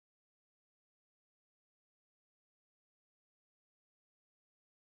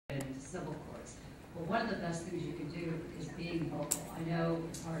civil courts. Well, one of the best things you can do is being vocal. I know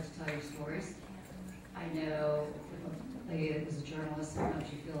it's hard to tell your stories. I know the lady that was a journalist, sometimes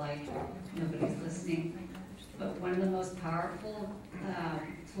you feel like nobody's listening. But one of the most powerful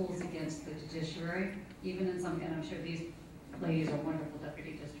tools against the judiciary, even in some, and I'm sure these ladies are wonderful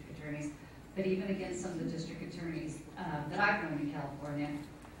deputy district attorneys, but even against some of the district attorneys that I've known in California,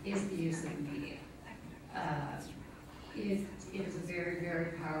 is the use of the media. It is a very,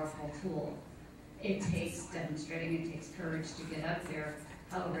 very powerful tool. It takes demonstrating, it takes courage to get up there.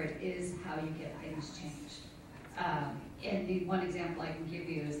 However, it is how you get things changed. And the one example I can give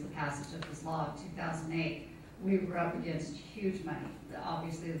you is the passage of this law of 2008. We were up against huge money.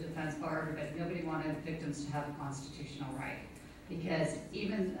 Obviously, the defense bar, but nobody wanted victims to have a constitutional right. Because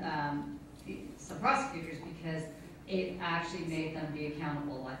even some prosecutors, because it actually made them be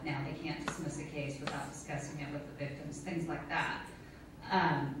accountable. Like now, they can't dismiss a case without discussing it with the victims, things like that.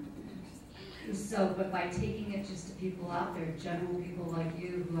 But by taking it just to people out there, general people like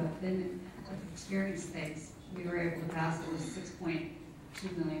you who have experienced things, we were able to pass it with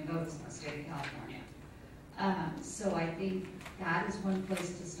 6.2 million votes in the state of California. So I think that is one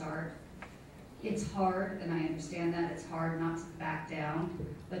place to start. It's hard, and I understand that. It's hard not to back down,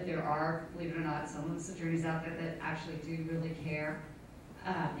 but there are, believe it or not, some of us attorneys out there that actually do really care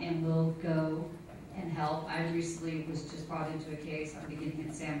and will go and help. I recently was just brought into a case I'm beginning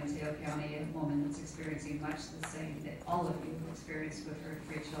in San Mateo County, a woman that's experiencing much the same that all of you have experienced with her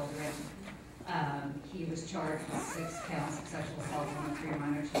 3 children. He was charged with 6 counts of sexual assault on 3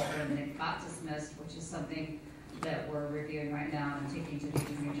 minor children, and it got dismissed, which is something that we're reviewing right now and taking to the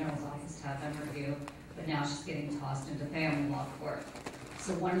Attorney General's office to have them review, but now she's getting tossed into family law court.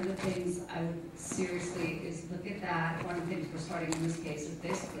 So one of the things I would seriously is look at that. One of the things we're starting in this case is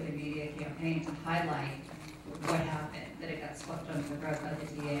basically a media campaign to highlight what happened, that it got swept under the rug by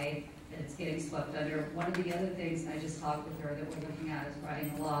the DA, that it's getting swept under. One of the other things, and I just talked with her, that we're looking at is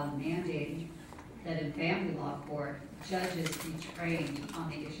writing a law mandating that in family law court, judges be trained on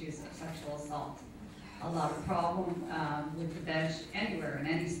the issues of sexual assault. A lot of problem with the bench anywhere in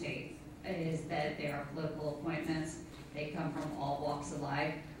any state is that they are political appointments. They come from all walks of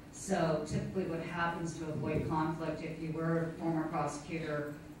life. So typically what happens to avoid conflict, if you were a former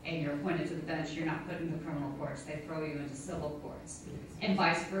prosecutor and you're appointed to the bench, you're not put into criminal courts. They throw you into civil courts and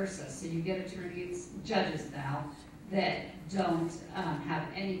vice versa. So you get attorneys, judges now, that don't have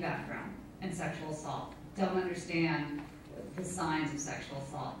any background in sexual assault, don't understand the signs of sexual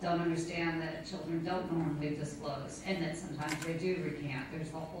assault, don't understand that children don't normally disclose, and that sometimes they do recant. There's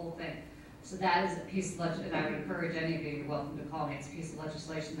the whole thing. So that is a piece of legislation, and I would encourage any of you, you're welcome to call me, it's a piece of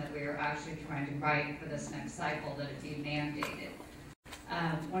legislation that we are actually trying to write for this next cycle, that it be mandated.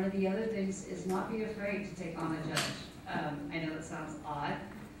 One of the other things is not be afraid to take on a judge. I know that sounds odd.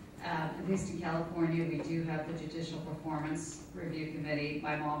 At least in California, we do have the Judicial Performance Review Committee.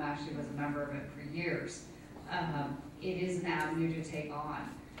 My mom actually was a member of it for years. It is an avenue to take on.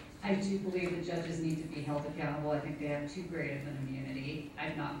 I do believe that judges need to be held accountable. I think they have too great of an immunity.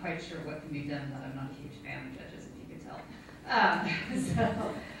 I'm not quite sure what can be done, but I'm not a huge fan of judges, if you can tell.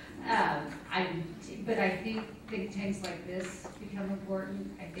 But I think tanks like this become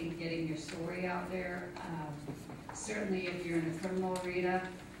important. I think getting your story out there. Certainly if you're in a criminal arena,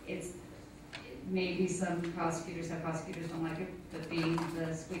 maybe some prosecutors don't like it, but being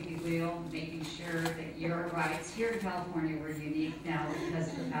the squeaky wheel, making sure that your rights, here in California we're unique now because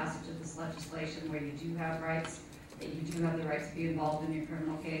of the passage of this legislation where you do have rights, that you do have the right to be involved in your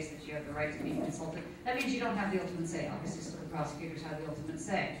criminal case, that you have the right to be consulted. That means you don't have the ultimate say, obviously, so the prosecutors have the ultimate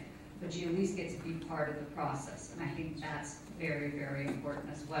say, but you at least get to be part of the process, and I think that's very, very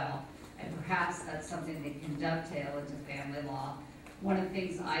important as well. And perhaps that's something that can dovetail into family law. One of the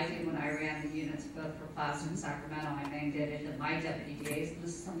things I did when I ran the units both for Placer and Sacramento, I mandated that my deputy DAs, and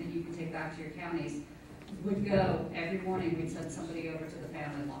this is something you can take back to your counties, would go every morning, we'd send somebody over to the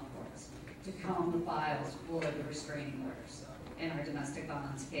family law courts to comb the files for the restraining orders in our domestic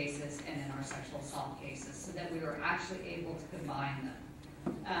violence cases and in our sexual assault cases, so that we were actually able to combine them.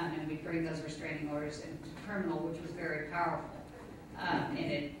 And we'd bring those restraining orders into criminal, which was very powerful. And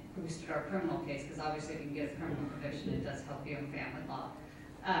it boosted our criminal case, because obviously if you can get a criminal conviction, it does help you in family law.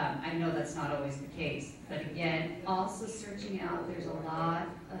 I know that's not always the case, but again, also searching out, there's a lot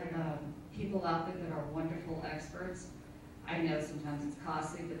of people out there that are wonderful experts. I know sometimes it's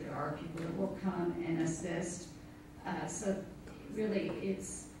costly, but there are people that will come and assist. So really,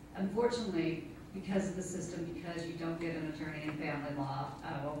 it's unfortunately, because of the system, because you don't get an attorney in family law,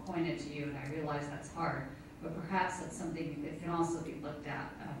 will point it to you, and I realize that's hard. But perhaps that's something that can also be looked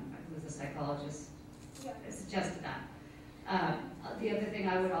at. I was a psychologist, suggested that. The other thing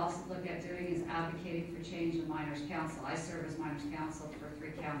I would also look at doing is advocating for change in minors council. I serve as minors council for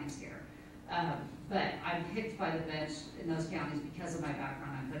 3 counties here. But I'm picked by the bench in those counties because of my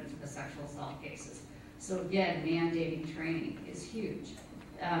background. I'm put into the sexual assault cases. So again, mandating training is huge.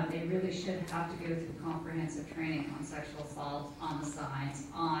 They really should have to go through comprehensive training on sexual assault, on the signs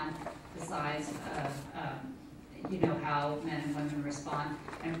of, how men and women respond.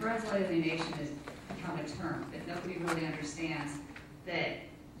 And parental alienation has become a term that nobody really understands, that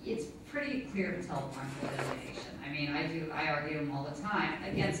it's pretty clear to tell parental alienation. I mean, I argue them all the time,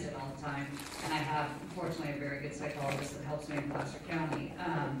 against it all the time, and I have, unfortunately, a very good psychologist that helps me in Placer County,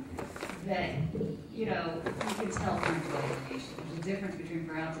 that, you can tell parental alienation. There's a difference between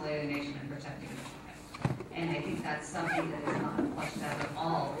parental alienation and protecting the child. And I think that's something that is not flushed out at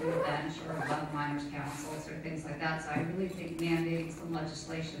all in the bench or among minors councils or things like that. So I really think mandating some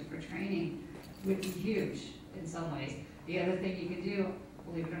legislation for training would be huge in some ways. The other thing you can do,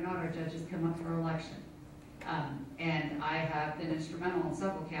 believe it or not, our judges come up for election. And I have been instrumental in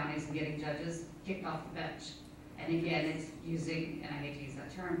several counties in getting judges kicked off the bench. And again, it's using, and I hate to use that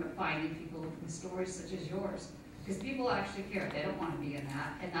term, but finding people with stories such as yours. Because people actually care. They don't want to be in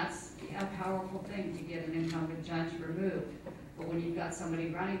that. And that's a powerful thing to get an incumbent judge removed. But when you've got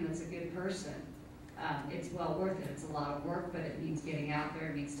somebody running that's a good person, it's well worth it. It's a lot of work, but it means getting out there.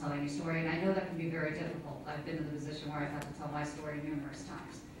 It means telling your story. And I know that can be very difficult. I've been in the position where I've had to tell my story numerous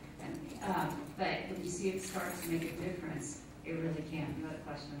times. And, but when you see it start to make a difference, it really can. You had a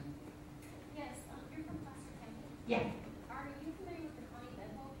question? Yes, you're from Placer County. Yeah. Are you familiar with the Connie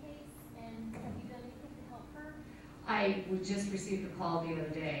Bedwell case, and have you done anything to help her? I just received a call the other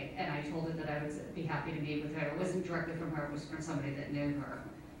day, and I told her that I would be happy to meet with her. It wasn't directly from her, it was from somebody that knew her.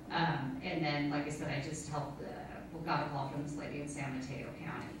 And then, like I said, I just helped, got a call from this lady in San Mateo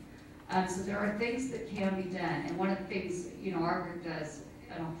County. So there are things that can be done, and one of the things, our group does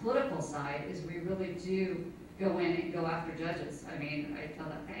on a political side is we really do go in and go after judges. I mean, I tell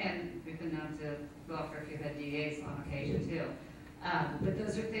that, and we've been known to go after a few head DAs on occasion too. But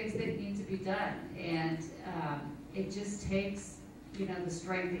those are things that need to be done, and it just takes, the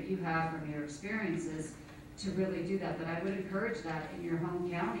strength that you have from your experiences to really do that. But I would encourage that in your home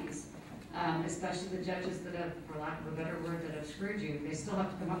counties, especially the judges that have, for lack of a better word, that have screwed you. They still have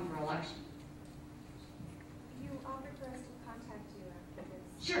to come up for election. You offered for us to contact you after this.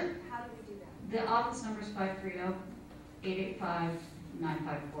 Sure. How do we do that? The office number is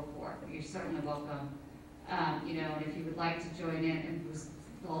 530-885-9544. You're certainly welcome. And if you would like to join in, and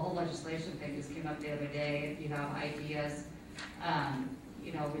the whole legislation thing just came up the other day. If you have ideas,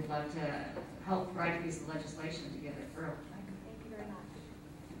 we'd love to help write a piece of legislation to get it through. Thank you very much.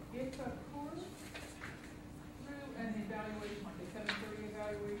 If a court, through an evaluation, like a 730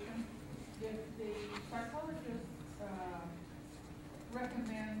 evaluation, if the psychologist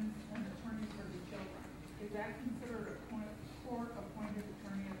recommends an attorney for the children, is that considered a court-appointed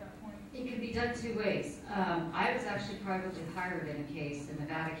attorney at that point? It can be done 2 ways. I was actually privately hired in a case in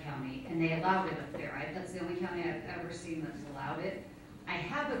Nevada County, and they allowed it up there. That's the only county I've ever seen that's allowed it. I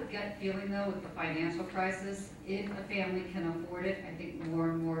have a gut feeling, though, with the financial crisis, if a family can afford it, I think more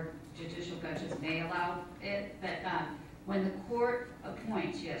and more judicial benches may allow it. But when the court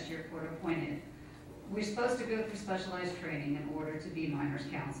appoints, yes, you're court appointed, we're supposed to go through specialized training in order to be minors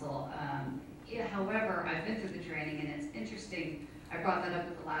counsel. However, I've been through the training, and it's interesting. I brought that up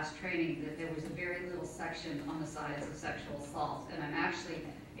at the last training, that there was a very little section on the sides of sexual assault. And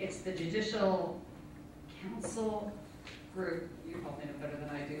it's the judicial counsel group, you probably know better than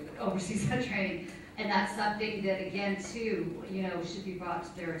I do, that oversees that training. And that's something that, again, too, should be brought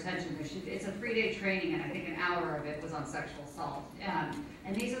to their attention. It's a 3-day training, and I think an hour of it was on sexual assault. And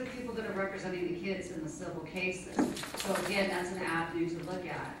these are the people that are representing the kids in the civil cases. So again, that's an avenue to look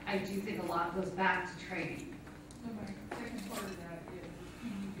at. I do think a lot goes back to training. So my second part of that is,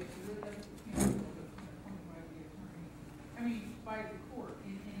 can you get rid of the counsel that's appointed by the attorney? I mean, by the court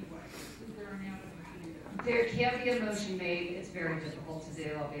in any way. Is there an avenue to do that? There can be a motion made. It's very difficult to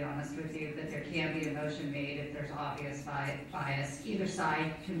do, I'll be honest with you, but there can be a motion made if there's obvious bias. Either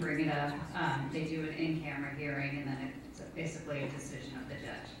side can bring it up. They do an in-camera hearing, and then it's basically a decision of the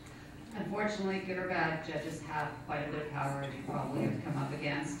judge. Unfortunately, good or bad, judges have quite a bit of power, as you probably have come up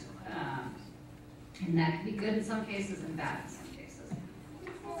against. And that can be good in some cases and bad in some cases. Can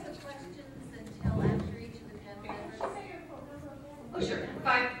you hold the questions until after each of the panel members? Oh, sure.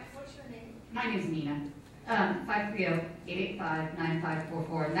 What's your name? My name's Nina.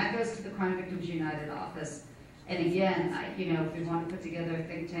 530-885-9544, and that goes to the Crime Victims United office. And again, if we want to put together a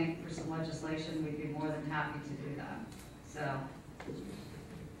think tank for some legislation, we'd be more than happy to do that. So.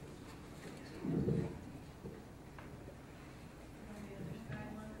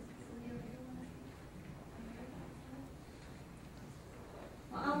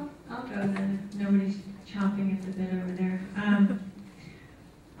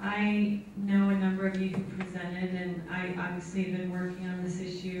 I know a number of you who presented, and I obviously have been working on this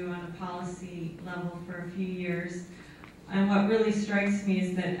issue on a policy level for a few years. And what really strikes me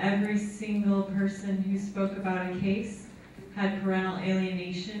is that every single person who spoke about a case had parental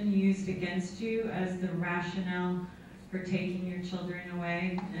alienation used against you as the rationale for taking your children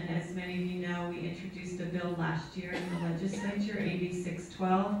away. And as many of you know, we introduced a bill last year in the legislature, AB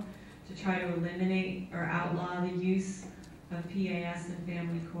 612, to try to eliminate or outlaw the use of PAS in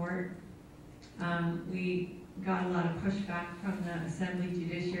family court. We got a lot of pushback from the Assembly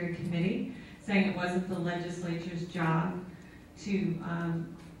Judiciary Committee, saying it wasn't the legislature's job to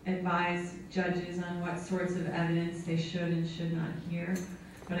advise judges on what sorts of evidence they should and should not hear.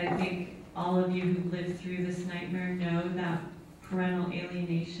 But I think all of you who lived through this nightmare know that parental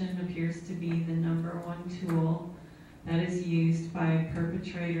alienation appears to be the #1 tool that is used by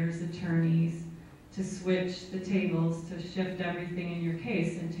perpetrators, attorneys, to switch the tables, to shift everything in your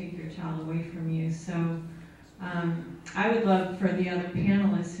case and take your child away from you. So I would love for the other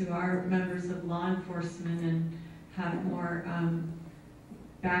panelists who are members of law enforcement and have more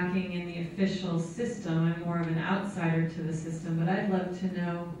backing in the official system. I'm more of an outsider to the system, but I'd love to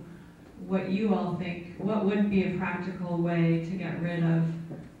know what you all think. What would be a practical way to get rid of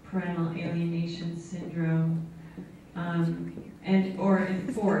parental alienation syndrome or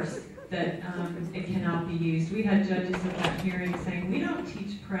enforce that it cannot be used? We had judges at that hearing saying, we don't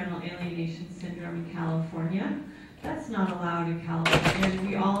teach parental alienation syndrome in California. That's not allowed in California. And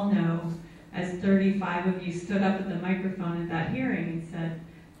we all know, as 35 of you stood up at the microphone at that hearing and said,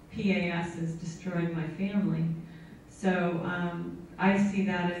 PAS has destroyed my family. So I see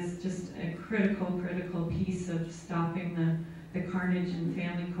that as just a critical piece of stopping the carnage in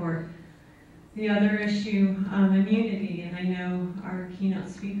family court. The other issue, immunity, and I know our keynote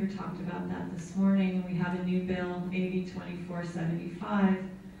speaker talked about that this morning. We have a new bill, AB 2475,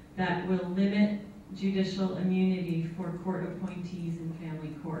 that will limit judicial immunity for court appointees in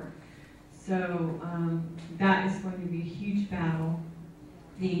family court. So that is going to be a huge battle.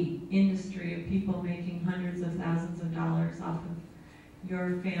 The industry of people making hundreds of thousands of dollars off of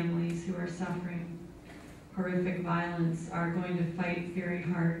your families who are suffering horrific violence are going to fight very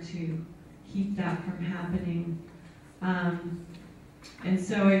hard to keep that from happening. And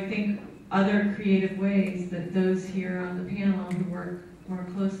so I think other creative ways that those here on the panel who work more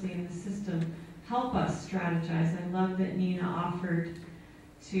closely in the system help us strategize. I love that Nina offered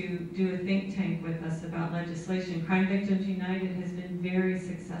to do a think tank with us about legislation. Crime Victims United has been very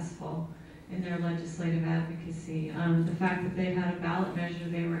successful in their legislative advocacy. The fact that they had a ballot measure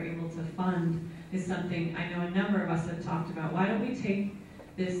they were able to fund is something I know a number of us have talked about. Why don't we take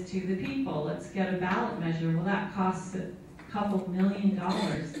this to the people? Let's get a ballot measure. Well, that costs a couple $1 million,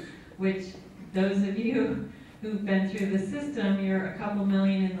 which those of you who've been through the system, you're a couple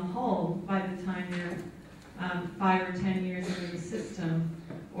million in the hole by the time you're 5 or 10 years into the system,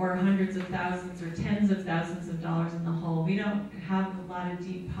 or hundreds of thousands or tens of thousands of dollars in the hole. We don't have a lot of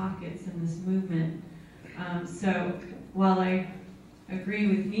deep pockets in this movement. So while I agree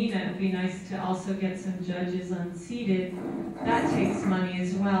with Nina, it'd be nice to also get some judges unseated. That takes money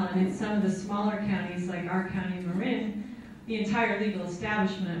as well. And in some of the smaller counties, like our county, Marin, the entire legal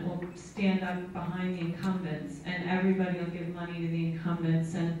establishment will stand up behind the incumbents, and everybody will give money to the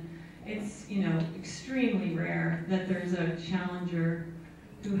incumbents. And it's, extremely rare that there's a challenger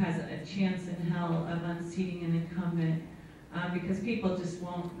who has a chance in hell of unseating an incumbent, because people just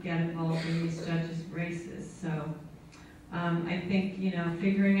won't get involved in these judges' races. So I think,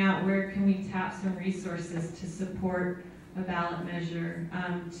 figuring out where can we tap some resources to support a ballot measure,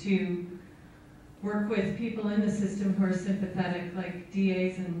 to work with people in the system who are sympathetic, like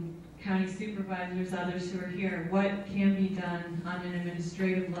DAs and county supervisors, others who are here. What can be done on an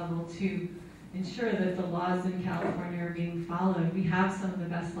administrative level to ensure that the laws in California are being followed? We have some of the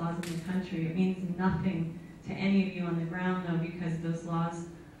best laws in the country. It means nothing to any of you on the ground, though, because those laws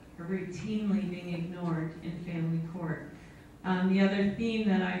are routinely being ignored in family court. The other theme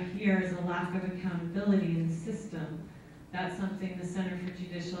that I hear is a lack of accountability in the system. That's something the Center for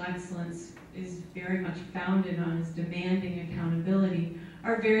Judicial Excellence is very much founded on, is demanding accountability.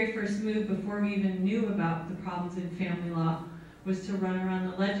 Our very first move, before we even knew about the problems in family law, was to run around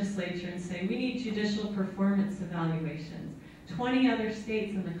the legislature and say, we need judicial performance evaluations. 20 other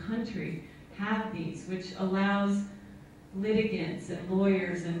states in the country have these, which allows litigants and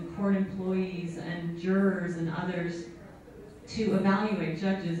lawyers and court employees and jurors and others to evaluate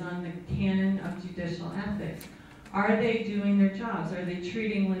judges on the canon of judicial ethics. Are they doing their jobs? Are they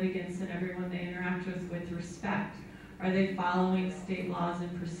treating litigants and everyone they interact with respect? Are they following state laws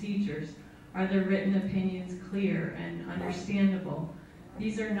and procedures? Are their written opinions clear and understandable?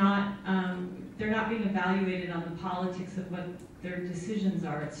 These are not, they're not being evaluated on the politics of what their decisions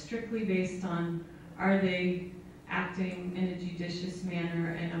are. It's strictly based on, are they acting in a judicious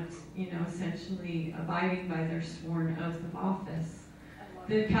manner and, essentially abiding by their sworn oath of office.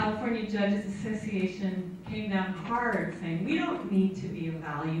 The California Judges Association came down hard saying, we don't need to be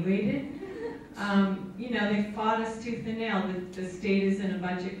evaluated. They fought us tooth and nail. The state is in a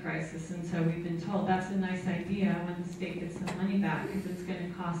budget crisis, and so we've been told that's a nice idea when the state gets some money back, because it's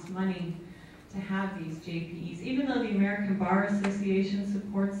going to cost money to have these JPEs. Even though the American Bar Association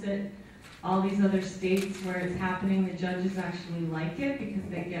supports it, all these other states where it's happening, the judges actually like it because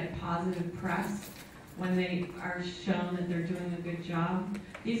they get positive press when they are shown that they're doing a good job.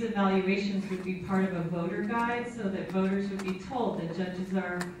 These evaluations would be part of a voter guide so that voters would be told that judges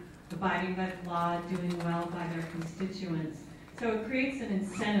are abiding by the law, doing well by their constituents. So it creates an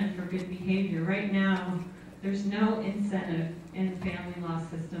incentive for good behavior. Right now, there's no incentive in the family law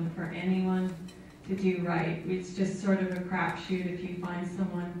system for anyone to do right. It's just sort of a crapshoot if you find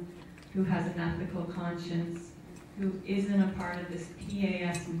someone who has an ethical conscience, who isn't a part of this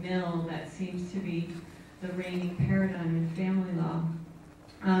PAS mill that seems to be the reigning paradigm in family law.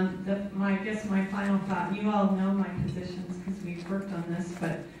 I guess my final thought, you all know my positions because we've worked on this,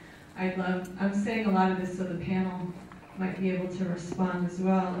 but I'm saying a lot of this so the panel might be able to respond as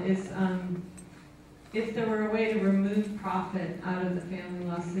well, is if there were a way to remove profit out of the family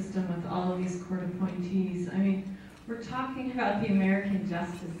law system with all of these court appointees, we're talking about the American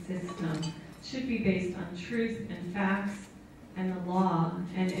justice system. It should be based on truth and facts and the law,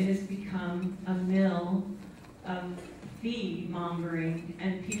 and it has become a mill of fee-mongering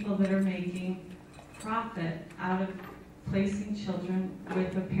and people that are making profit out of placing children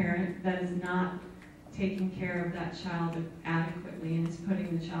with a parent that is not taking care of that child adequately and is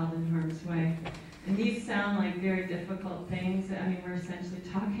putting the child in harm's way. And these sound like very difficult things. We're essentially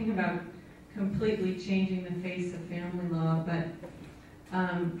talking about completely changing the face of family law, but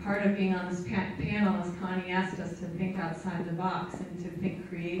part of being on this panel is Connie asked us to think outside the box and to think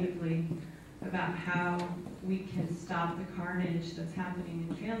creatively about how we can stop the carnage that's happening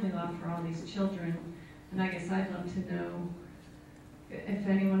in family law for all these children. And I guess I'd love to know if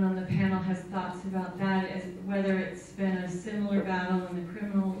anyone on the panel has thoughts about that, as whether it's been a similar battle in the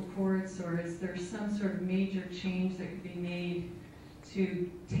criminal courts, or is there some sort of major change that could be made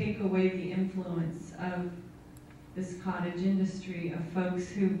to take away the influence of this cottage industry of folks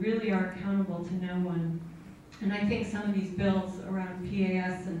who really are accountable to no one. And I think some of these bills around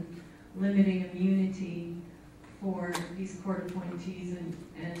PAS and limiting immunity for these court appointees,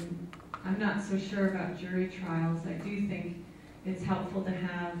 and I'm not so sure about jury trials. I do think it's helpful to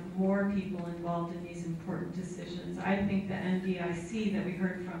have more people involved in these important decisions. I think the NDIC that we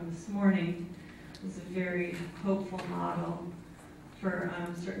heard from this morning is a very hopeful model for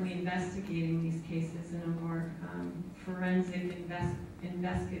certainly investigating these cases in a more forensic,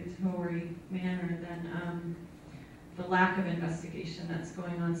 investigatory manner than the lack of investigation that's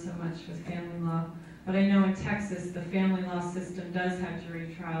going on so much with family law. But I know in Texas, the family law system does have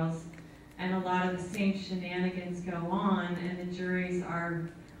jury trials, and a lot of the same shenanigans go on, and the juries are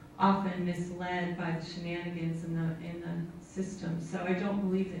often misled by the shenanigans in the system. So I don't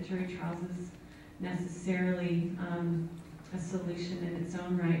believe that jury trials is necessarily a solution in its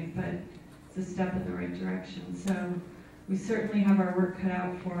own right, but it's a step in the right direction. So we certainly have our work cut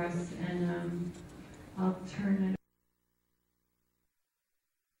out for us, and I'll turn it.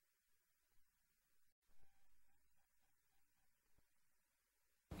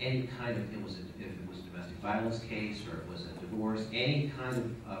 Any kind of, if it was a domestic violence case or it was a divorce, any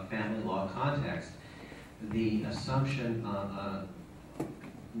kind of family law context, the assumption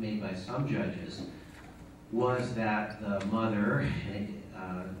made by some judges was that the mother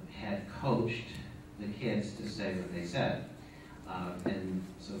had coached the kids to say what they said. And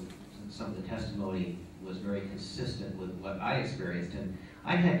so some of the testimony was very consistent with what I experienced. And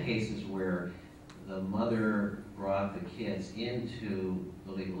I had cases where the mother brought the kids into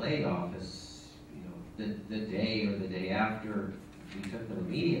the legal aid office, the day or the day after we took them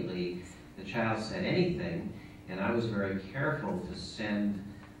immediately. The child said anything, and I was very careful to send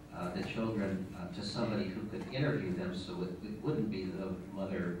the children to somebody who could interview them, so it wouldn't be the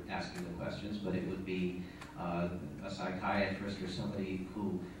mother asking the questions, but it would be a psychiatrist or somebody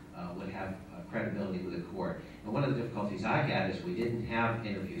who would have credibility with the court. And one of the difficulties I had is we didn't have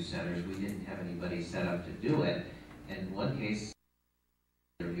interview centers, we didn't have anybody set up to do it. And in one case,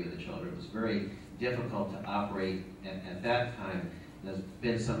 interview the children, it was very difficult to operate at that time. There's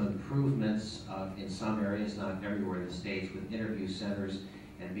been some improvements in some areas, not everywhere in the States, with interview centers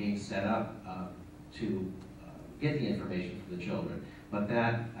and being set up to get the information from the children. But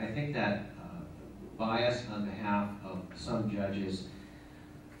that, I think that bias on behalf of some judges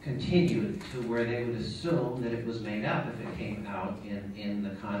continued to where they would assume that it was made up if it came out in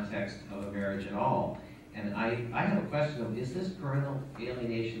the context of a marriage at all. And I have a question of, is this parental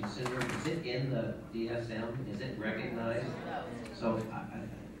alienation syndrome, is it in the DSM? Is it recognized? So,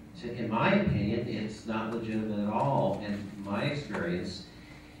 in my opinion, it's not legitimate at all. And my experience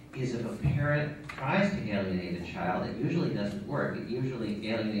is if a parent tries to alienate a child, it usually doesn't work. It usually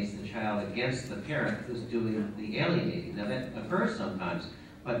alienates the child against the parent who's doing the alienating. Now that occurs sometimes,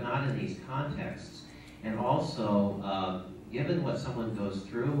 but not in these contexts. And also, given what someone goes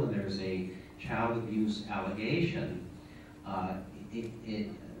through when there's a child abuse allegation, it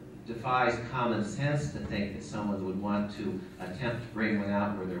defies common sense to think that someone would want to attempt to bring one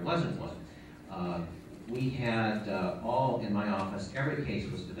out where there wasn't one. We had all in my office, every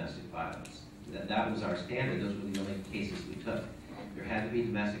case was domestic violence. That was our standard. Those were the only cases we took. There had to be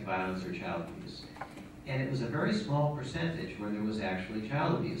domestic violence or child abuse. And it was a very small percentage where there was actually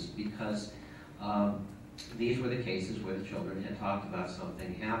child abuse because these were the cases where the children had talked about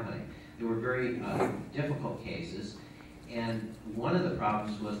something happening. They were very difficult cases, and one of the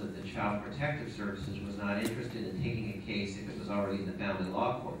problems was that the Child Protective Services was not interested in taking a case if it was already in the family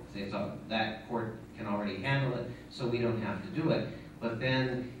law court. They thought that court can already handle it, so we don't have to do it. But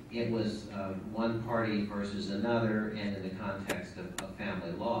then it was one party versus another, and in the context of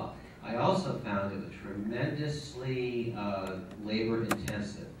family law. I also found it was tremendously labor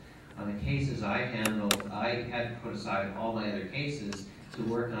intensive. On the cases I handled, I had to put aside all my other cases to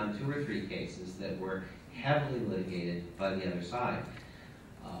work on 2 or 3 cases that were heavily litigated by the other side.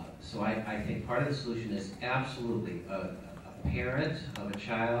 So I think part of the solution is absolutely a parent of a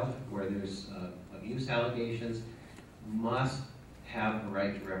child where there's abuse allegations must have a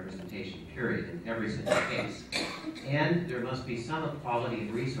right to representation, period, in every single case. And there must be some equality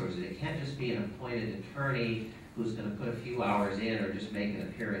of resources. It can't just be an appointed attorney who's going to put a few hours in or just make an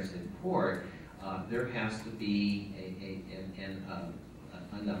appearance in court. There has to be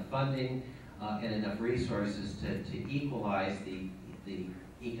enough funding and enough resources to equalize the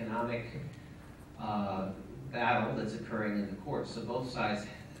economic battle that's occurring in the courts. So both sides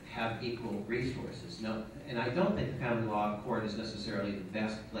have equal resources. No, and I don't think the family law court is necessarily the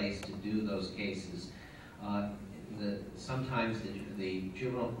best place to do those cases. Sometimes the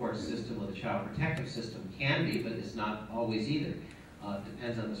juvenile court system or the child protective system can be, but it's not always either.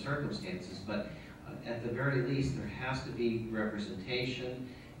 Depends on the circumstances. But at the very least, there has to be representation,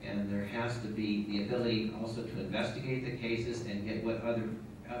 and there has to be the ability also to investigate the cases and get what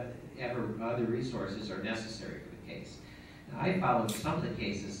other resources are necessary for the case. Now, I followed some of the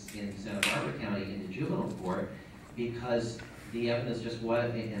cases in Santa Barbara County in the juvenile court because the evidence just was,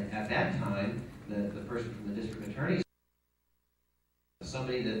 and at that time, the person from the district attorney's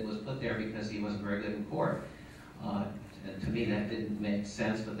somebody that was put there because he wasn't very good in court. And to me, that didn't make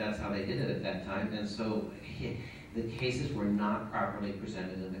sense, but that's how they did it at that time. And so the cases were not properly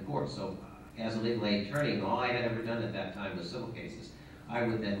presented in the court. So as a legal aid attorney, and all I had ever done at that time was civil cases, I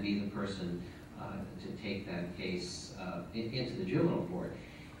would then be the person to take that case into the juvenile court.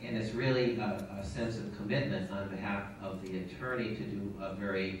 And it's really a sense of commitment on behalf of the attorney to do a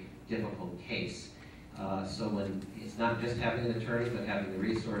very difficult case. So when it's not just having an attorney, but having the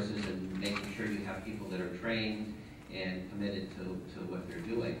resources and making sure you have people that are trained and committed to what they're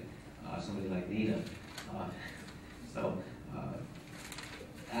doing. Somebody like Nina.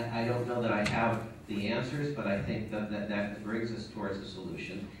 I don't know that I have the answers, but I think that brings us towards a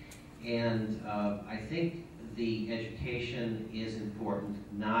solution. And I think the education is important,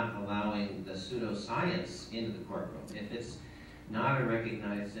 not allowing the pseudoscience into the courtroom. If it's not a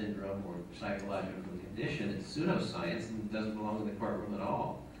recognized syndrome or psychological condition, it's pseudoscience and doesn't belong in the courtroom at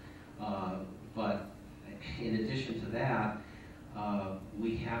all. But in addition to that,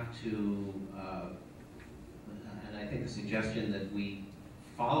 we have to, and I think the suggestion that we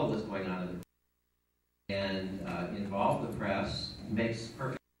follow what's going on and involve the press makes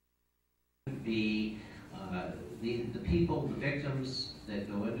perfect sense. The people, the victims that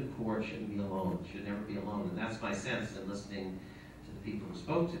go into court shouldn't be alone, should never be alone. And that's my sense in listening to the people who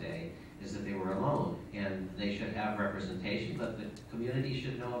spoke today, is that they were alone. And they should have representation, but the community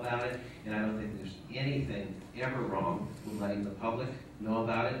should know about it. And I don't think there's anything ever wrong with letting the public know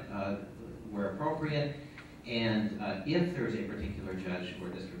about it where appropriate. And if there's a particular judge or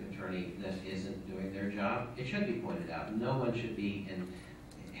district attorney that isn't doing their job, it should be pointed out. No one should be and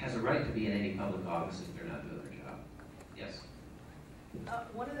has a right to be in any public office if they're not doing their job. Yes?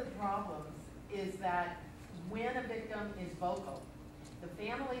 One of the problems is that when a victim is vocal the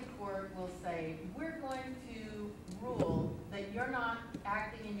family court will say, we're going to rule that you're not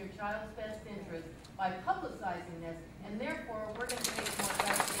acting in your child's best interest by publicizing this, and therefore we're going to take more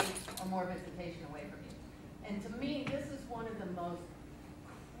custody or more visitation away from you. And to me, this is one of the most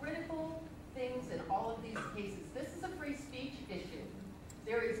critical things in all of these cases. This is a free speech issue.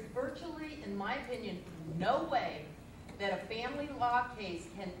 There is virtually, in my opinion, no way that a family law case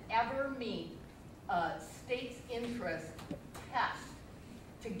can ever meet a state's interest test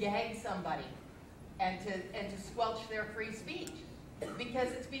to gag somebody and to squelch their free speech,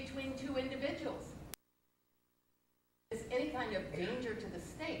 because it's between two individuals. It's any kind of danger to the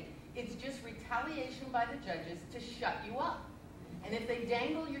state. It's just retaliation by the judges to shut you up. And if they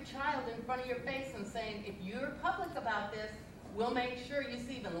dangle your child in front of your face and saying, if you're public about this, we'll make sure you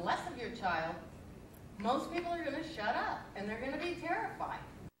see even less of your child, most people are going to shut up, and they're going to be terrified.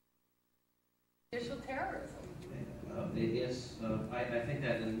 Judicial terrorism. It is, I think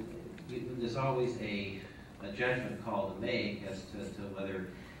that there's always a judgment call to make as to whether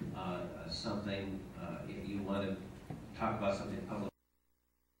something, if you want to talk about something public,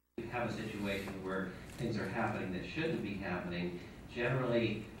 you have a situation where things are happening that shouldn't be happening.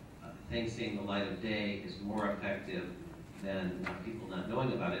 Generally, things seeing the light of day is more effective than people not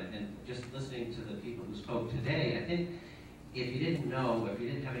knowing about it. And just listening to the people who spoke today, I think if you didn't know, if you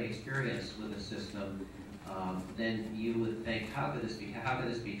didn't have any experience with the system, then you would think, how could this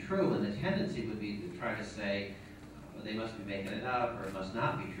be true? And the tendency would be to try to say, they must be making it up, or it must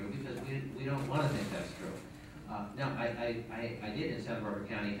not be true, because we don't want to think that's true. Now, I did in Santa Barbara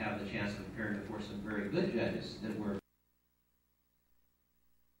County have the chance of appearing before some very good judges that were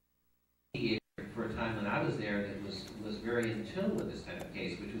for a time when I was there that was very in tune with this type of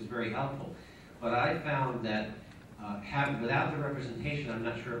case, which was very helpful. But I found that without the representation, I'm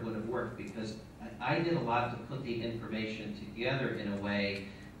not sure it would have worked, because I did a lot to put the information together in a way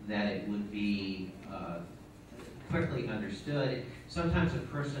that it would be quickly understood. Sometimes a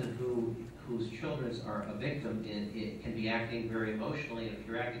person whose children are a victim, it can be acting very emotionally, and if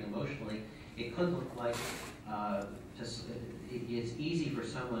you're acting emotionally, it could look like it's easy for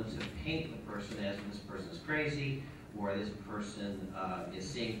someone to paint the person as this person is crazy, or this person is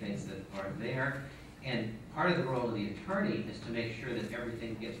seeing things that aren't there. And part of the role of the attorney is to make sure that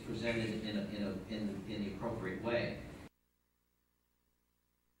everything gets presented in the appropriate way.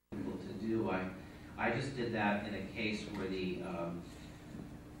 To do, I just did that in a case where the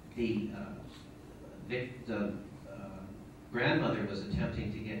grandmother was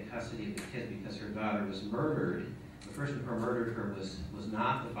attempting to get custody of the kid because her daughter was murdered. The person who murdered her was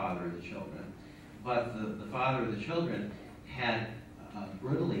not the father of the children, but the father of the children had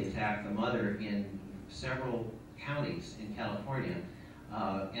brutally attacked the mother in several counties in California,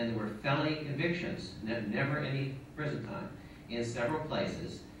 and there were felony convictions, never any prison time, in several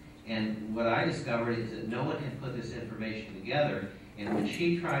places. And what I discovered is that no one had put this information together, and when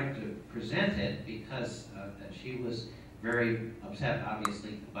she tried to present it, because she was very upset,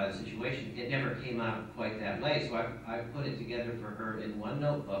 obviously, by the situation, it never came out quite that way. So I put it together for her in one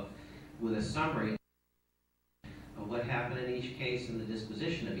notebook with a summary of what happened in each case and the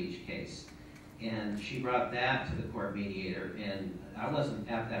disposition of each case. And she brought that to the court mediator, and I wasn't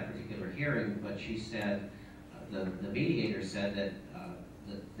at that particular hearing, but she said, the mediator said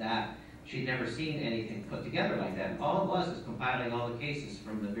that she'd never seen anything put together like that. All it was compiling all the cases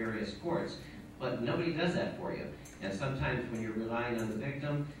from the various courts, but nobody does that for you. And sometimes when you're relying on the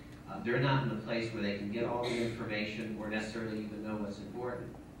victim, they're not in a place where they can get all the information or necessarily even know what's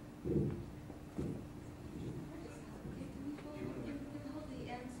important.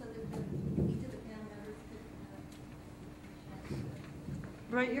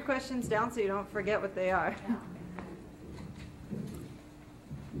 Write your questions down so you don't forget what they are.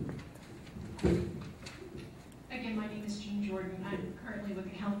 Again, my name is Jean Jordan. I'm currently with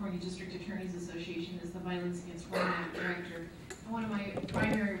the California District Attorneys Association as the Violence Against Women Director. And one of my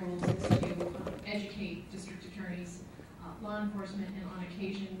primary roles is to educate district attorneys, law enforcement, and on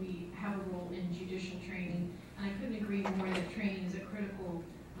occasion we have a role in judicial training. And I couldn't agree more that training is a critical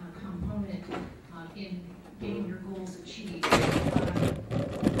component in getting your goals achieved.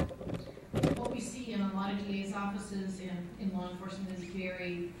 What we see in a lot of DA's offices and in law enforcement is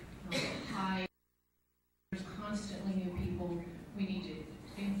very high. There's constantly new people. We need to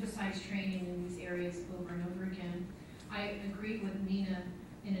emphasize training in these areas over and over again. I agree with Nina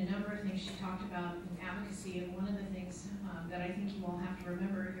in a number of things she talked about in advocacy, and one of the things that I think you all have to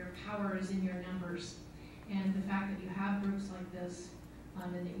remember, your power is in your numbers. And the fact that you have groups like this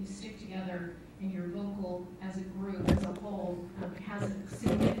and that you stick together and you're vocal as a group, as a whole, has a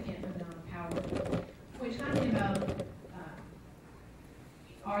significant amount of power. We're talking about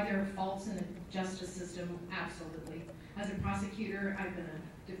Are there faults in the justice system? Absolutely. As a prosecutor, I've been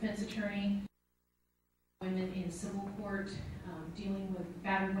a defense attorney, women in civil court, dealing with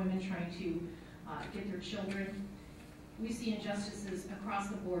battered women trying to get their children. We see injustices across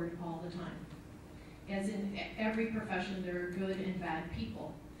the board all the time. As in every profession, there are good and bad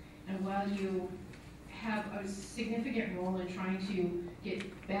people. And while you have a significant role in trying to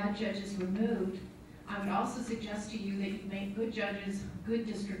get bad judges removed, I would also suggest to you that you make good judges, good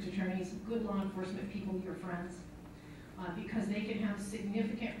district attorneys, good law enforcement people your friends, because they can have a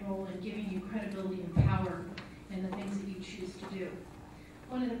significant role in giving you credibility and power in the things that you choose to do.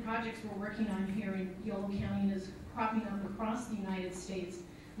 One of the projects we're working on here in Yolo County is cropping up across the United States,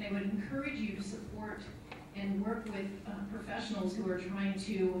 and I would encourage you to support and work with professionals who are trying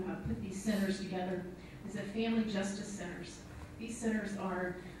to put these centers together. It's a family justice centers. These centers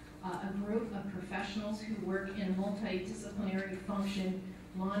are a group of professionals who work in multidisciplinary function,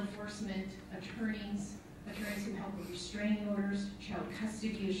 law enforcement, attorneys who help with restraining orders, child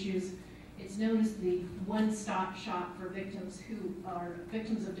custody issues. It's known as the one-stop shop for victims who are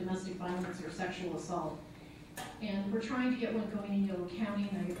victims of domestic violence or sexual assault. And we're trying to get one going in Yolo County,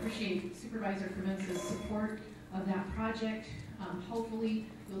 and I appreciate Supervisor Cremence's support of that project. Hopefully,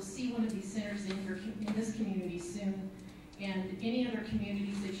 you'll see one of these centers in this community soon. And any other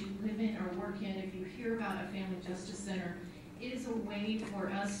communities that you live in or work in, if you hear about a family justice center, it is a way for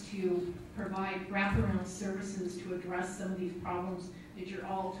us to provide wraparound services to address some of these problems that you're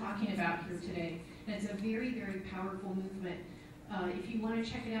all talking about here today. And it's a very, very powerful movement. If you want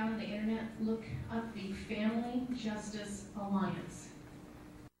to check it out on the internet, look up the Family Justice Alliance.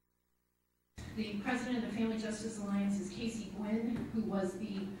 The president of the Family Justice Alliance is Casey Gwynn, who was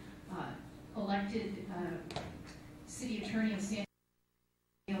the elected city attorney of San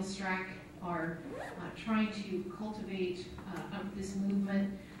Diego. Strack are trying to cultivate this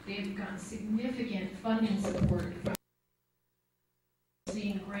movement. They've gotten significant funding support from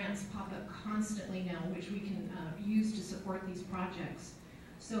seeing grants pop up constantly now, which we can use to support these projects.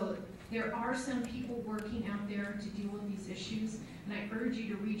 So there are some people working out there to deal with these issues, and I urge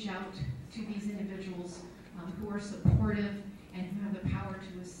you to reach out to these individuals who are supportive and who have the power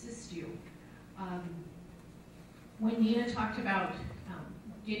to assist you. When Nina talked about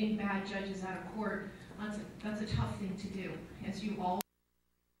getting bad judges out of court, that's a tough thing to do. As you all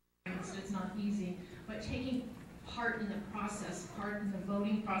experienced, it's not easy, but taking part in the process, part in the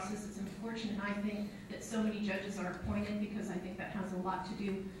voting process, it's unfortunate, I think, that so many judges are appointed, because I think that has a lot to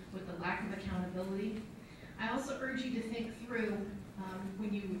do with the lack of accountability. I also urge you to think through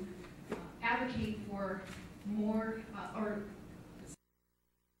when you advocate for more or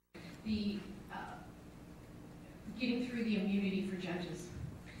the getting through the immunity for judges.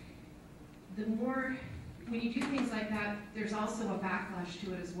 The more, when you do things like that, there's also a backlash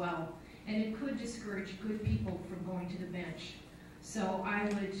to it as well, and it could discourage good people from going to the bench. So I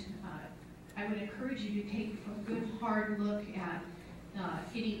would encourage you to take a good hard look at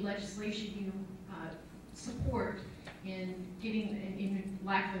any legislation you support in getting in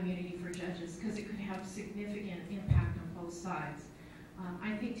lack of immunity for judges, because it could have significant impact on both sides.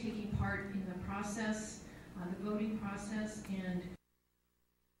 I think taking part in the process, the voting process, and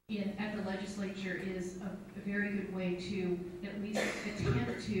at the legislature is a very good way to at least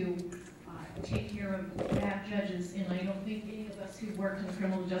attempt to take care of bad judges. And I don't think any of us who work in the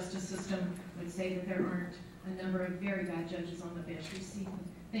criminal justice system would say that there aren't a number of very bad judges on the bench. We see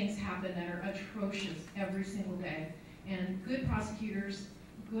things happen that are atrocious every single day. And good prosecutors,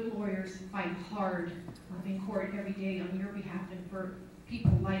 good lawyers fight hard in court every day on your behalf and for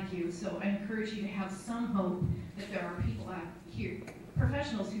people like you. So I encourage you to have some hope that there are people out here,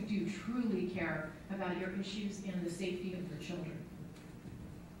 professionals who do truly care about your issues and the safety of your children.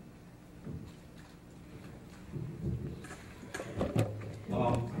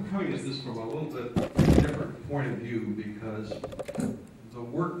 I'm coming at this from a little bit different point of view, because the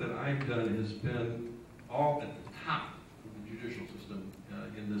work that I've done has been all at the top of the judicial system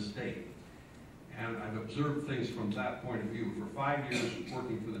in this state. And I've observed things from that point of view. For 5 years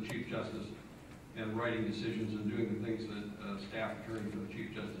working for the Chief Justice and writing decisions and doing the things that a staff attorney for the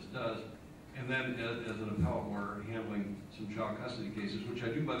Chief Justice does, and then as an appellate lawyer handling some child custody cases, which I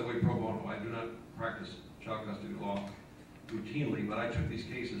do, by the way, pro bono. I do not practice child custody law routinely, but I took these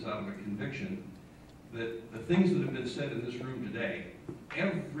cases out of a conviction that the things that have been said in this room today,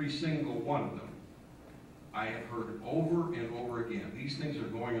 every single one of them, I have heard over and over again. These things are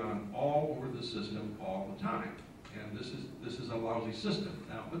going on all over the system all the time, and this is a lousy system.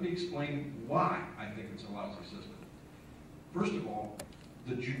 Now, let me explain why I think it's a lousy system. First of all,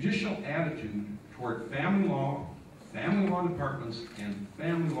 the judicial attitude toward family law, family law departments and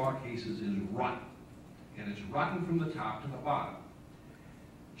family law cases is rotten. And it's rotten from the top to the bottom.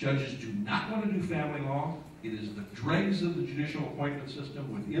 Judges do not want to do family law. It is the dregs of the judicial appointment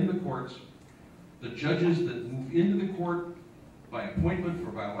system within the courts. The judges that move into the court by appointment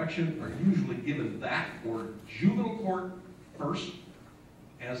or by election are usually given that or juvenile court first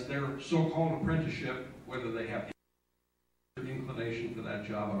as their so-called apprenticeship, whether they have inclination for that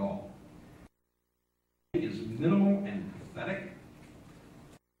job at all. It is minimal and pathetic.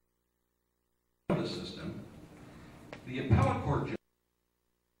 The system, the appellate court judges,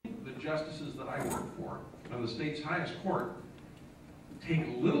 the justices that I work for on the state's highest court, take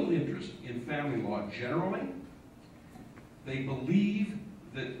little interest in family law generally. They believe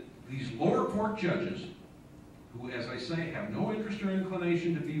that these lower court judges, who, as I say, have no interest or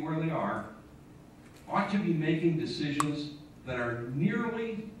inclination to be where they are, ought to be making decisions that are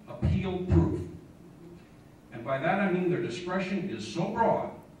nearly appeal-proof. And by that I mean their discretion is so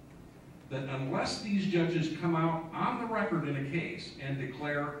broad that unless these judges come out on the record in a case and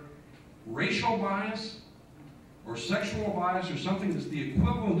declare racial bias or sexual bias or something that's the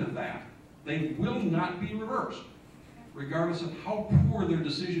equivalent of that, they will not be reversed, regardless of how poor their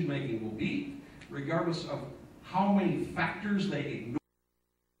decision-making will be, regardless of how many factors they ignore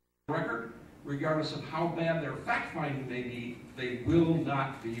on the record, regardless of how bad their fact-finding may be, they will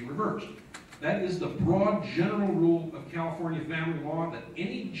not be reversed. That is the broad general rule of California family law that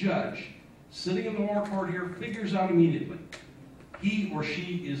any judge sitting in the lower court here figures out immediately. He or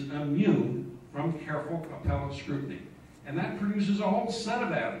she is immune from careful appellate scrutiny. And that produces a whole set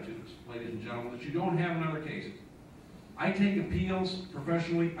of attitudes, ladies and gentlemen, that you don't have in other cases. I take appeals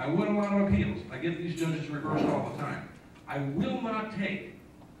professionally. I win a lot of appeals. I get these judges reversed all the time. I will not take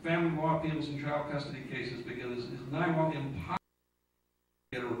family law appeals and child custody cases because it's nigh on impossible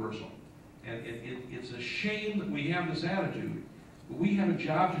to get a reversal. And it's a shame that we have this attitude, but we have a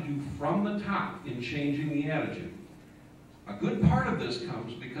job to do from the top in changing the attitude. A good part of this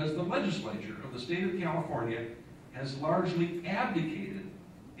comes because the legislature of the state of California has largely abdicated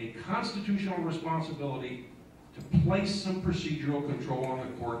a constitutional responsibility to place some procedural control on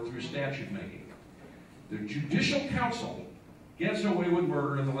the court through statute making. The Judicial Council gets away with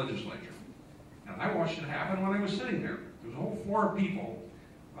murder in the legislature. And I watched it happen when I was sitting there. There was a whole floor of people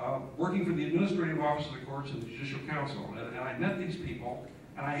working for the administrative office of the courts and the Judicial Council. And I met these people,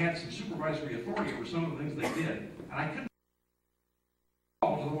 and I had some supervisory authority over some of the things they did. And I couldn't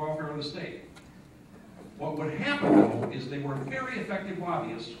to the welfare of the state. What would happen, though, is they were very effective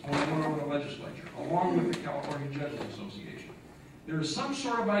lobbyists when they went over the legislature, along with the California Judges Association. There is some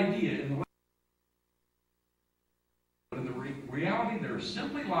sort of idea in the legislature, but in the reality, they're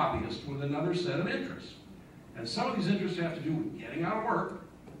simply lobbyists with another set of interests. And some of these interests have to do with getting out of work,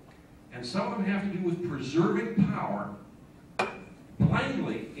 and some of them have to do with preserving power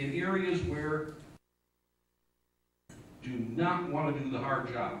blindly in areas where do not want to do the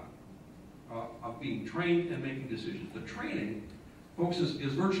hard job of being trained and making decisions. The training, folks,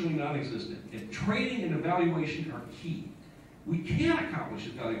 is virtually non-existent. And training and evaluation are key. We can't accomplish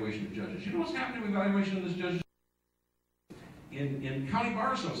evaluation of judges. You know what's happening to evaluation of this judges? In county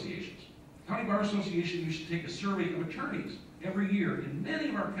bar associations. County bar association used to take a survey of attorneys every year in many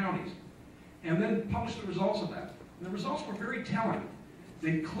of our counties and then publish the results of that. And the results were very telling.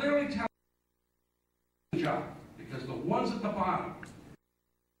 They clearly tell the job because the ones at the bottom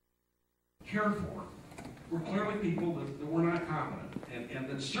cared for were clearly people that were not competent, and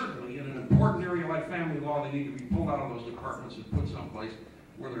that certainly in an important area like family law, they need to be pulled out of those departments and put someplace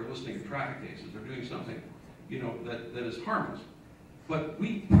where they're listening to traffic cases. They're doing something, that is harmless. But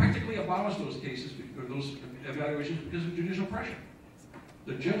we practically abolished those cases, or those evaluations, because of judicial pressure.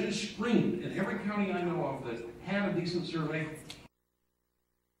 The judges screamed in every county I know of that had a decent survey,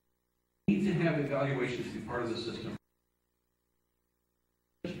 need to have evaluations be part of the system.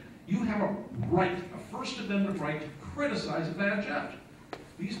 You have a right, a First Amendment right, to criticize a bad judge.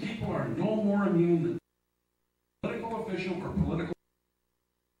 These people are no more immune than political official or political.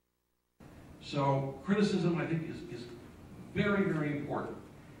 So criticism, I think, is very, very important.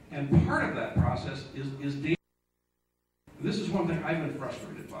 And part of that process is data. This is one thing I've been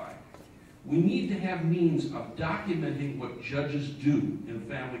frustrated by. We need to have means of documenting what judges do in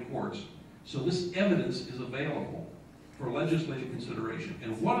family courts, so this evidence is available for legislative consideration.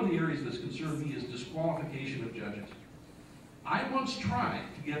 And one of the areas that's concerned me is disqualification of judges. I once tried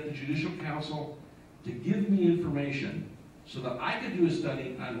to get the Judicial Council to give me information so that I could do a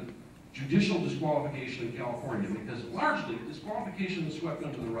study on judicial disqualification in California, because largely disqualification is swept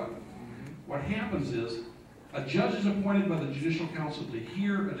under the rug. What happens is a judge is appointed by the Judicial Council to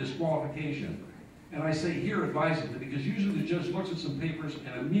hear a disqualification, And I say here advisedly, because usually the judge looks at some papers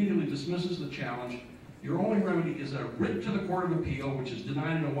and immediately dismisses the challenge. Your only remedy is a writ to the Court of Appeal, which is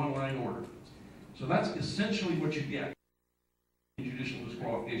denied in a one-line order. So that's essentially what you get in judicial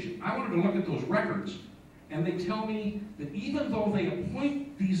disqualification. I wanted to look at those records, and they tell me that even though they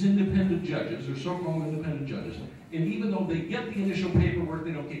appoint these independent judges, or so-called independent judges, and even though they get the initial paperwork,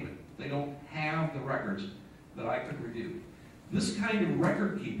 they don't keep it. They don't have the records that I could review. This kind of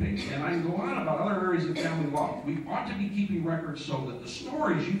record keeping, and I can go on about other areas of family law, we ought to be keeping records so that the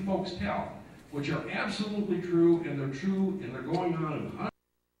stories you folks tell, which are absolutely true, and they're going on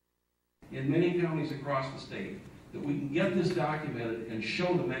in many counties across the state, that we can get this documented and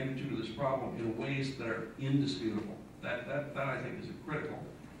show the magnitude of this problem in ways that are indisputable. That I think is a critical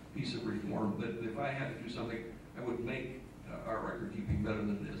piece of reform, that if I had to do something, I would make our record keeping better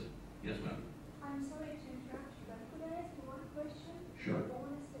than it is. Yes, ma'am? I'm sorry to interrupt you, but could I ask you one question? Sure.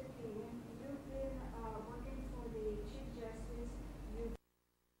 Honestly, when you've been working for the Chief Justice, you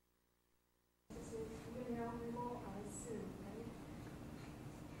know the law, I assume, right?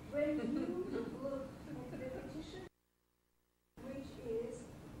 When you look at the petition, which is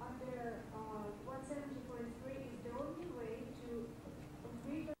under 170.3, is the only way to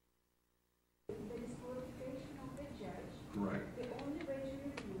read the disqualification of the judge. Correct. The only way to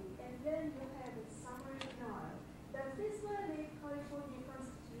review, and then you have a summary denial. Does this violate California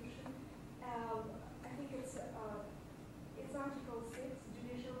Constitution? I think it's Article 6,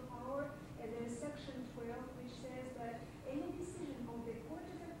 judicial power, and there's Section 12, which says that any decision of the Court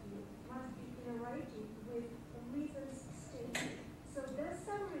of Appeal must be in writing with reasons stated. So does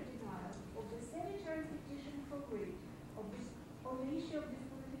summary denial of the statutory petition for writ on the issue of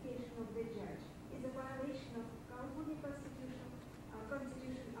disqualification of the judge is a violation of California Constitution,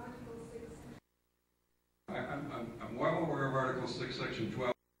 Article 6. I'm well aware of Article 6, Section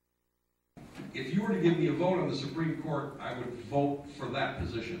 12. If you were to give me a vote on the Supreme Court, I would vote for that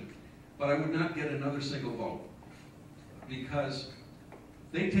position. But I would not get another single vote. Because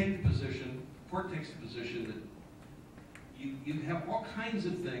they take the position, the court takes the position that you have all kinds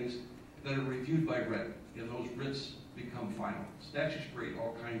of things that are reviewed by writ, and those writs become final. Statutes create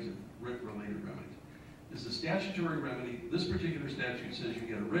all kinds of writ-related remedies. This is a statutory remedy. This particular statute says you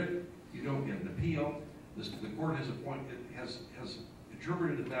get a writ, you don't get an appeal. The court has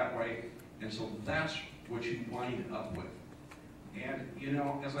interpreted it that way, and so that's what you wind up with. And, you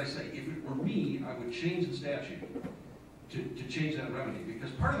know, as I say, if it were me, I would change the statute to change that remedy.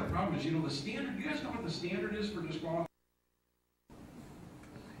 Because part of the problem is, you know, the standard, you guys know what the standard is for disqualification?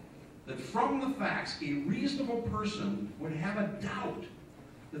 That from the facts, a reasonable person would have a doubt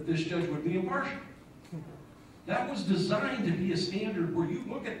that this judge would be impartial. That was designed to be a standard where you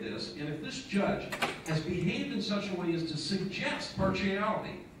look at this, and if this judge has behaved in such a way as to suggest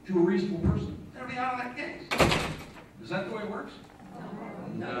partiality to a reasonable person, they'll be out of that case. Is that the way it works?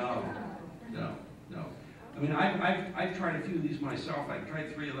 No. I mean, I've tried a few of these myself. I've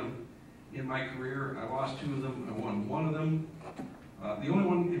tried 3 of them in my career. I lost 2 of them. I won 1 of them. The only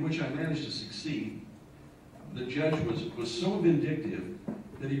one in which I managed to succeed, the judge was so vindictive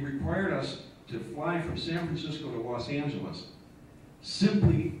that he required us to fly from San Francisco to Los Angeles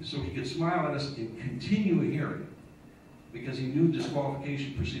simply so he could smile at us and continue a hearing, because he knew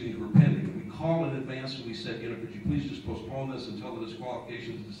disqualification proceedings were pending. We called in advance and we said, you know, could you please just postpone this until the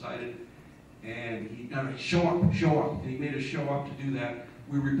disqualification is decided? And he, show up. And he made us show up to do that.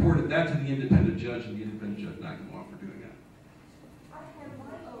 We reported that to the independent judge, and the independent judge knocked him off for doing that. I have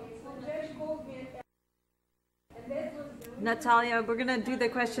one case, the judge called me, and that was the... Natalia, we're going to do the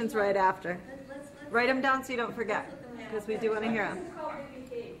questions right after. Write them down so you don't forget, because we do want to hear them. This is how they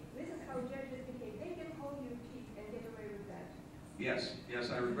behave. This is how judges behave. They can call you Pete and get away with that. Yes,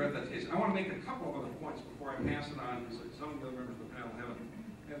 I regret that case. I want to make a couple of other points before I pass it on, because some of the other members of the panel haven't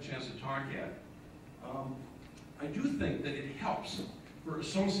had a chance to talk yet. I do think that it helps for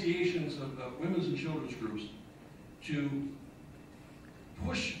associations of women's and children's groups to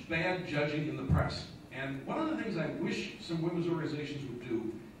push bad judging in the press. And one of the things I wish some women's organizations would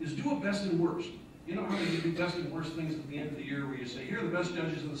do is do a best and worst. You know how they do best and worst things at the end of the year, where you say, here are the best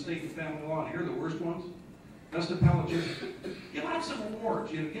judges in the state in family law, and here are the worst ones? Best appellate judges. Give out some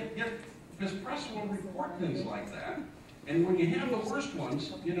awards. You know, because press will report things like that. And when you have the worst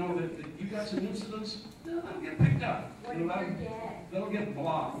ones, you know, that you got some incidents, that'll get picked up. What You know, if you're dead? that'll get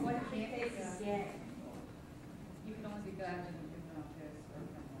blocked. What if your case is dead? You can only be glad in a criminal case or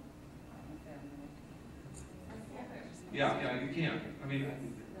a family. Yeah, you can. I mean,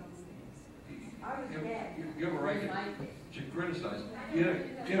 you have a right to criticize. You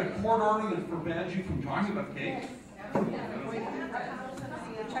had a court order that forbids you from talking about the case.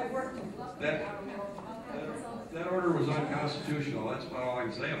 which I worked in. That order was unconstitutional. That's about all I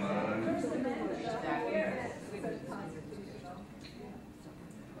can say about it.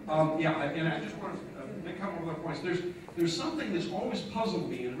 Yeah, and I just want to make a couple of other points. There's something that's always puzzled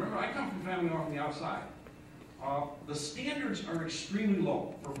me, and remember, I come from family law from the outside. The standards are extremely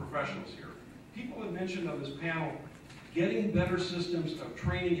low for professionals here. People had mentioned on this panel getting better systems of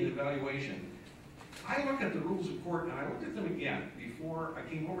training and evaluation. I look at the rules of court, and I looked at them again before I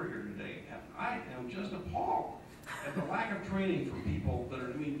came over here today, and I am just appalled at the lack of training for people that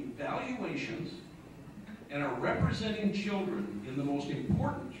are doing evaluations and are representing children in the most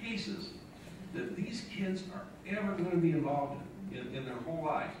important cases that these kids are ever going to be involved in their whole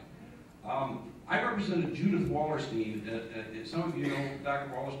life. I represented Judith Wallerstein. Some of you know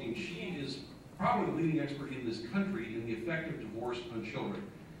Dr. Wallerstein. She is probably the leading expert in this country in the effect of divorce on children.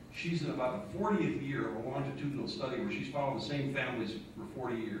 She's in about the 40th year of a longitudinal study where she's followed the same families for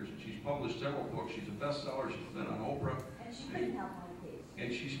 40 years. And she's published several books. She's a bestseller. She's been on Oprah. And she couldn't help my case.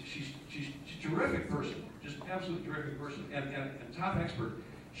 And she's a terrific person, just absolutely terrific person, and top expert.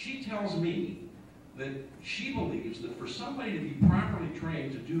 She tells me that she believes that for somebody to be properly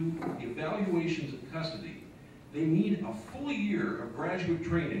trained to do evaluations of custody, they need a full year of graduate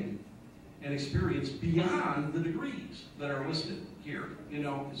training and experience beyond the degrees that are listed here. You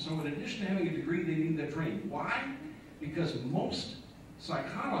know, so in addition to having a degree, they need that training. Why? Because most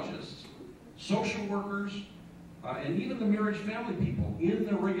psychologists, social workers, and even the marriage family people in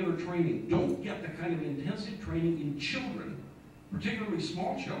their regular training don't get the kind of intensive training in children, particularly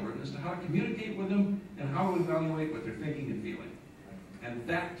small children, as to how to communicate with them and how to evaluate what they're thinking and feeling. And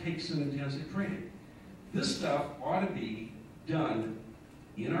that takes some intensive training. This stuff ought to be done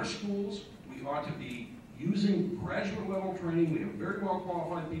in our schools. We ought to be using graduate level training. We have very well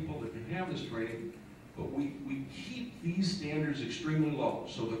qualified people that can have this training, but we keep these standards extremely low.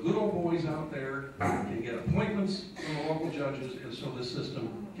 So the good old boys out there can get appointments from the local judges, and so this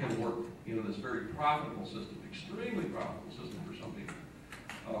system can work. You know, this very profitable system, extremely profitable system for some people,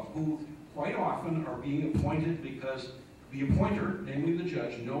 who quite often are being appointed because the appointer, namely the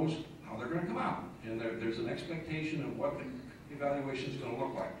judge, knows how they're going to come out. And there's an expectation of what the evaluation is going to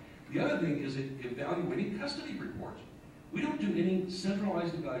look like. The other thing is evaluating custody reports. We don't do any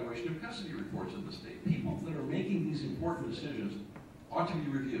centralized evaluation of custody reports in the state. People that are making these important decisions ought to be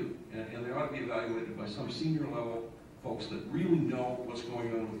reviewed, and they ought to be evaluated by some senior level folks that really know what's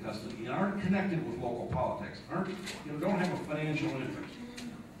going on with custody and aren't connected with local politics, don't have a financial interest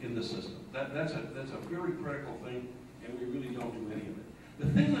in the system. That's a very critical thing, and we really don't do any of it. The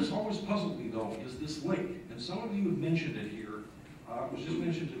thing that's always puzzled me, though, is this link, and some of you have mentioned it here. It was just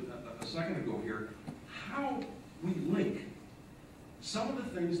mentioned a second ago here, how we link some of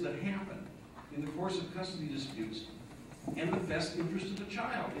the things that happen in the course of custody disputes and the best interest of the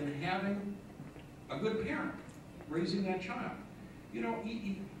child in having a good parent raising that child. You know,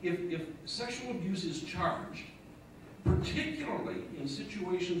 if sexual abuse is charged, particularly in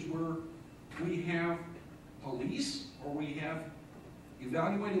situations where we have police or we have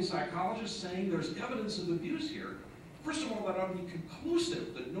evaluating psychologists saying there's evidence of abuse here, first of all, that ought to be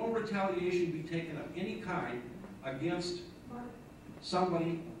conclusive that no retaliation be taken of any kind against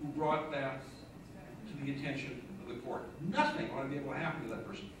somebody who brought that to the attention of the court. Nothing ought to be able to happen to that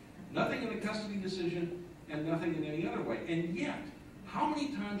person. Nothing in the custody decision and nothing in any other way. And yet, how many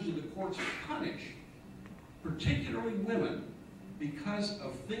times do the courts punish, particularly women, because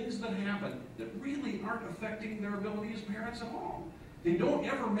of things that happen that really aren't affecting their ability as parents at all? They don't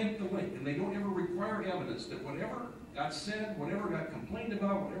ever make the link, and they don't ever require evidence that whatever got said, whatever got complained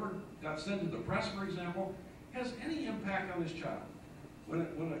about, whatever got said to the press, for example, has any impact on this child.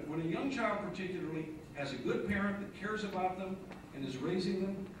 When a young child particularly has a good parent that cares about them and is raising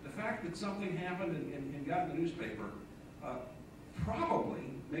them, the fact that something happened and got in the newspaper probably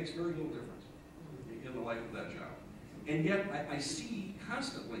makes very little difference in the life of that child. And yet I see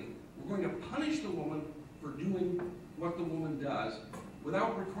constantly we're going to punish the woman for doing what the woman does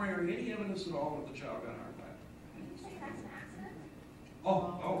without requiring any evidence at all that the child got harmed by it. Did you say that's an accident?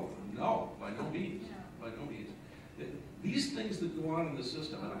 Oh, no, by no means, by no means. These things that go on in the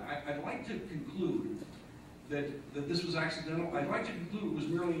system, and I'd like to conclude that this was accidental. I'd like to conclude it was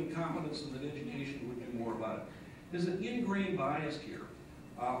merely incompetence and that education would do more about it. There's an ingrained bias here.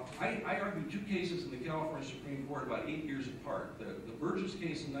 I argued two cases in the California Supreme Court about 8 years apart. The Burgess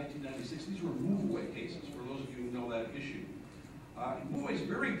case in 1996, these were move-away cases, for those of you who know that issue. Move-away is a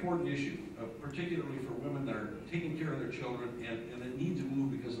very important issue, particularly for women that are taking care of their children and that need to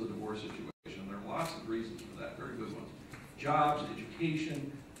move because of the divorce situation. There are lots of reasons for that, very good ones. Jobs,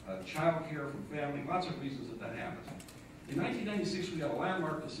 education, child care from family, lots of reasons that happens. In 1996, we got a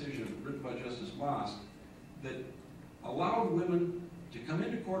landmark decision written by Justice Moss that allowed women to come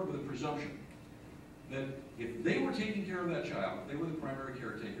into court with a presumption that if they were taking care of that child, if they were the primary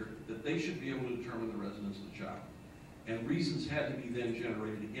caretaker, that they should be able to determine the residence of the child. And reasons had to be then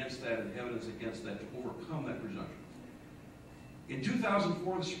generated against that and evidence against that to overcome that presumption. In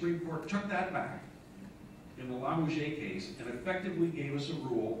 2004, the Supreme Court took that back in the Lamouget case and effectively gave us a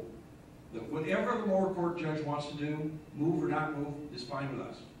rule that whatever the lower court judge wants to do, move or not move, is fine with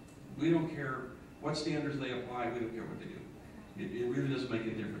us. We don't care what standards they apply, we don't care what they do. It really doesn't make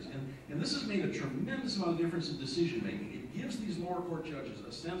a difference. And this has made a tremendous amount of difference in decision making. It gives these lower court judges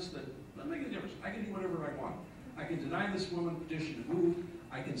a sense that it doesn't make a difference. I can do whatever I want. I can deny this woman petition to move.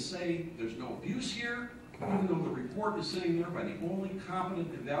 I can say there's no abuse here, even though the report is sitting there by the only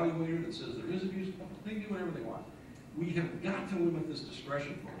competent evaluator that says there is abuse. They can do whatever they want. We have got to limit this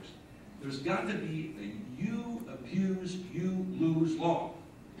discretion, folks. There's got to be a you abuse, you lose law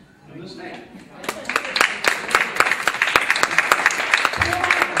in this state.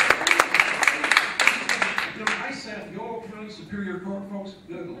 I sat Yolo County Superior Court, folks.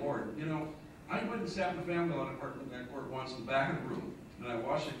 Good Lord, I went and sat in the family law department in that court once in the back of the room, and I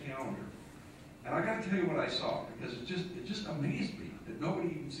watched the calendar. And I got to tell you what I saw, because it just amazed me that nobody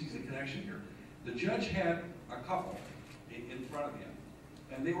even sees the connection here. The judge had a couple in front of him,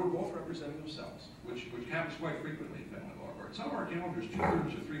 and they were both representing themselves, which happens quite frequently in family law court. Some of our calendars,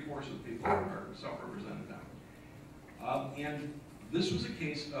 2/3 or 3/4 of the people are self-represented now. And this was a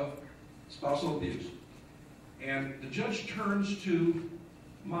case of spousal abuse. And the judge turns to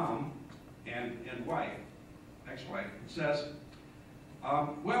mom and wife, ex-wife, and says,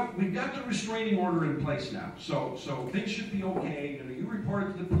 well, we've got the restraining order in place now, so things should be okay. You report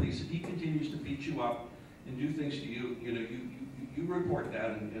it to the police. If he continues to beat you up and do things to you, you report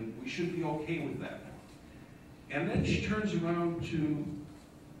that, and we should be okay with that now. And then she turns around to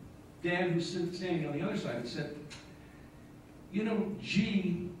Dad, who's standing on the other side, and said,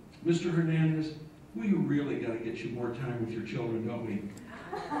 gee, Mr. Hernandez, we really got to get you more time with your children, don't we?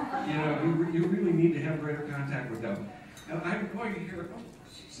 You really need to have greater contact with them. And I'm going to hear, oh,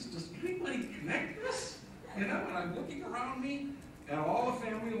 Jesus, does anybody connect this? And I'm looking around me, and all the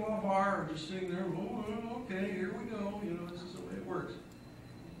family law bar are just sitting there, oh, okay, here we go, this is the way it works.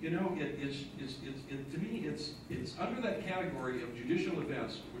 To me, it's under that category of judicial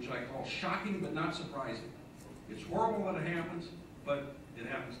events, which I call shocking but not surprising. It's horrible that it happens, but it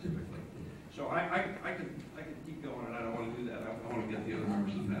happens typically. So I could keep going, and I don't want to do that. I want to get the other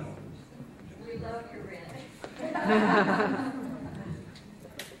members of the panel. We love your rant.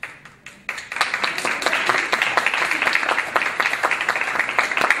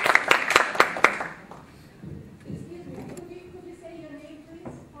 Excuse me, could you say your name,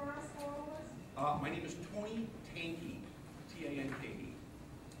 please, for us, for all of us? My name is Tony Tankey, T-A-N-K-E.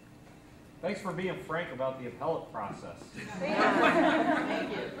 Thanks for being frank about the appellate process.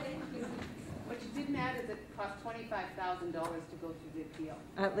 Thank you. What you didn't add is it cost $25,000 to go through the appeal.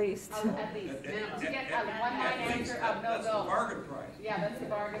 At least. At least. To get a one-line answer of no That's the go. bargain price. Yeah, that's the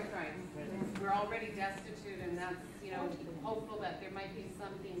bargain price. We're already destitute, and that's, hopeful that there might be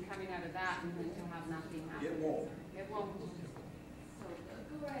something coming out of that, and then to have nothing happen. It won't. It won't. So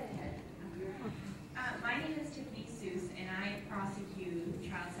go right ahead. My name is Tiffany Seuss, and I prosecute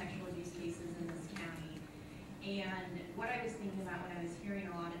child sexual abuse cases in this county. And what I was thinking about when I was hearing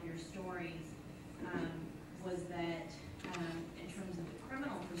a lot of your stories was that in terms of the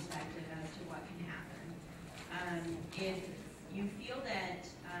criminal perspective as to what can happen, if you feel that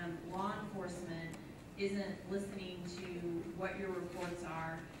law enforcement isn't listening to what your reports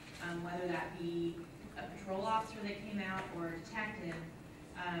are, whether that be a patrol officer that came out or a detective,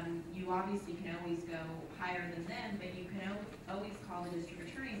 you obviously can always go higher than them, but you can always call the district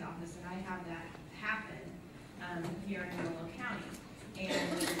attorney's office, and I have that happen here in Yolo County. And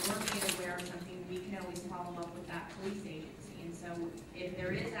if we're made aware of something, we can always follow up with that police agency. And so if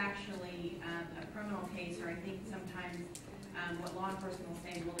there is actually a criminal case, or I think sometimes what law enforcement will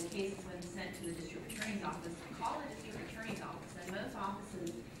say, well, the case has been sent to the district attorney's office, call the district attorney's office. And most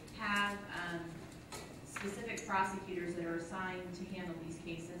offices have specific prosecutors that are assigned to handle these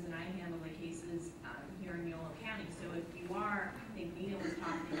cases, and I handle the cases here in Yolo County. So if you are, I think Nina was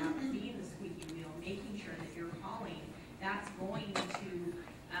talking about being the squeaky wheel, making sure that you're calling, that's going to,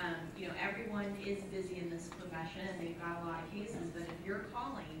 everyone is busy in this profession and they've got a lot of cases, but if you're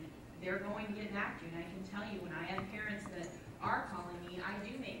calling, they're going to get back to you. And I can tell you, when I have parents that are calling me, I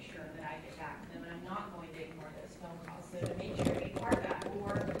do make sure that I get back to them, and I'm not going to ignore those phone calls. So to make sure to be part of that,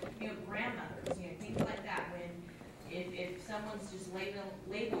 or grandmothers, things like that. When if someone's just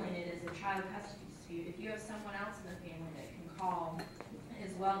labeling it as a child custody dispute, dispute, if you have someone else in the family that can call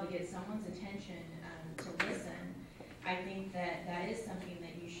as well to get someone's attention to listen, I think that that is something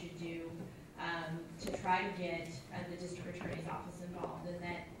that you should do to try to get the district attorney's office involved. And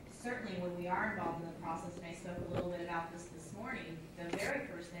that certainly when we are involved in the process, and I spoke a little bit about this morning, the very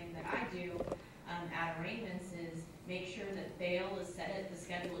first thing that I do at arraignments is make sure that bail is set at the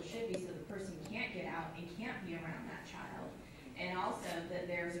schedule it should be so the person can't get out and can't be around that child. And also that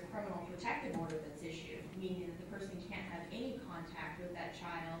there's a criminal protective order that's issued, meaning that the person can't have any contact with that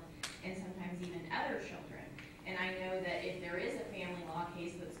child and sometimes even other children. And I know that if there is a family law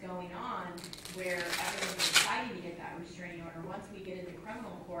case that's going on where everyone's excited to get that restraining order, once we get into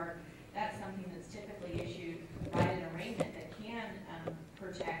criminal court, that's something that's typically issued by an arraignment that can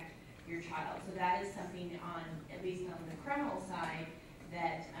protect your child. So that is something on, at least on the criminal side,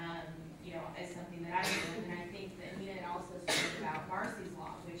 that is something that I do. And I think that Nina had also spoke about Marcy's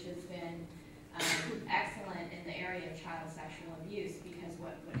Law, which has been excellent in the area of child sexual abuse, because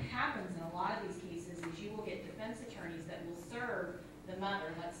what happens in a lot of these cases is you will get defense attorneys that will serve the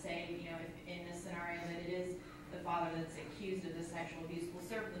mother. Let's say, if in a scenario that it is the father that's accused of the sexual abuse, will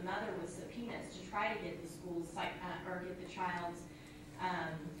serve the mother with subpoenas to try to get the school's or get the child's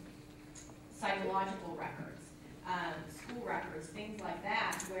psychological records, school records, things like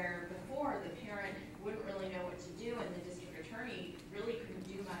that, where before the parent wouldn't really know what to do, and the district attorney really couldn't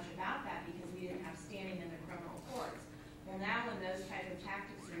do much about that because we didn't have standing in the criminal courts. Well, now when those type of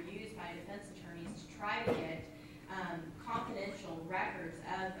tactics are used by defense attorneys to try to get confidential records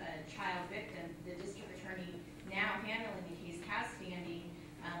of a child victim, the district attorney now handling the case has standing,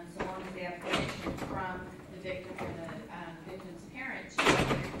 so long as they have permission from the victim or the victim's parent to go to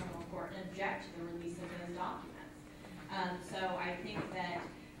the criminal court and object to the release of those documents. So I think that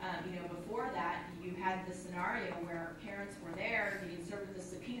before that, you had the scenario where parents were there being served with a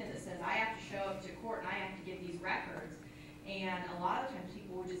subpoena that says, I have to show up to court and I have to give these records. And a lot of times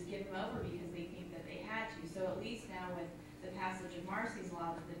people would just give them over because they think that they had to. So at least now with the passage of Marcy's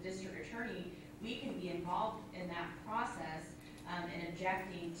Law, with the district attorney, we can be involved in that process and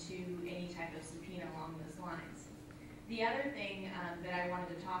objecting to any type of subpoena along those lines. The other thing that I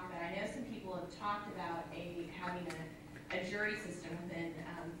wanted to talk about, I know some people have talked about having a jury system within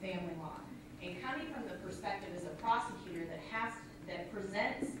family law. And coming from the perspective as a prosecutor that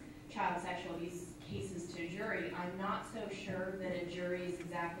presents child sexual abuse cases to a jury, I'm not so sure that a jury is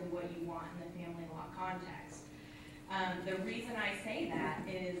exactly what you want in the family law context. The reason I say that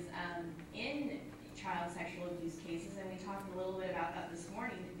is in child sexual abuse cases, and we talked a little bit about that this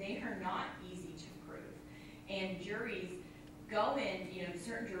morning, they are not easy to prove. And juries go in,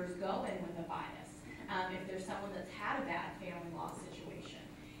 certain jurors go in with a bias if there's someone that's had a bad family law situation.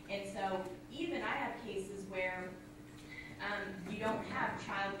 And so even I have cases where you don't have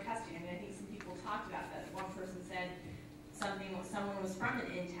child custody. I think some people talked about that. One person said someone was from an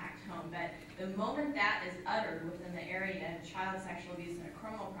intact home, but the moment that is uttered within the area of child sexual abuse in a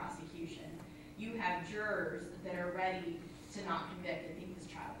criminal prosecution, you have jurors that are ready to not convict and think this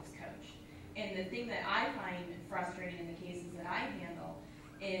child was coached. And the thing that I find frustrating in the cases that I handle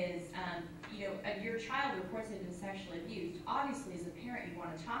is, your child reports they've been sexually abused. Obviously, as a parent, you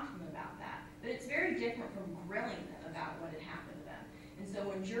want to talk to them about that. But it's very different from grilling them about what had happened to them. And so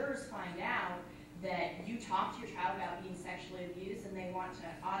when jurors find out that you talked to your child about being sexually abused, and they want to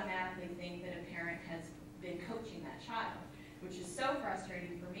automatically think that a parent has been coaching that child, which is so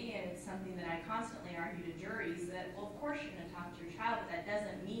frustrating for me, and it's something that I constantly argue to juries that, well, of course you're going to talk to your child, but that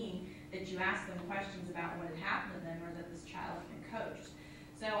doesn't mean that you ask them questions about what had happened to them or that this child has been coached.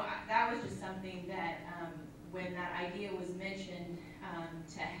 So that was just something that when that idea was mentioned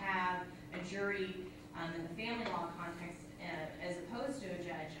to have a jury in the family law context as opposed to a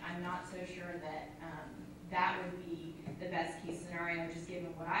judge, I'm not so sure that that would be the best case scenario, just given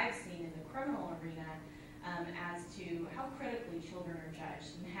what I've seen in the criminal arena as to how critically children are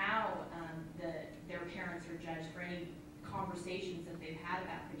judged and how their parents are judged for any conversations that they've had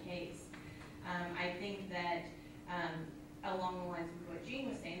about the case. I think that along the lines of what Jean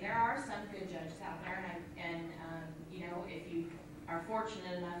was saying, there are some good judges out there, and if you are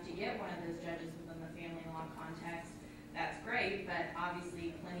fortunate enough to get one of those judges within the family law context, that's great, but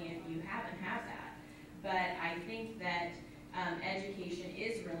obviously plenty of you haven't had that. But I think that education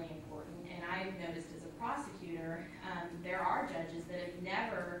is really important, and I've noticed as a prosecutor, there are judges that have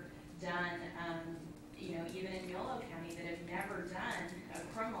never done, even in Yolo County, that have never done a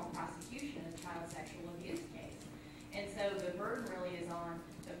criminal prosecution of a child sexual abuse case. And so the burden really is on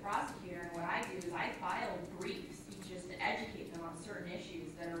the prosecutor, and what I do is I file briefs just to educate them on certain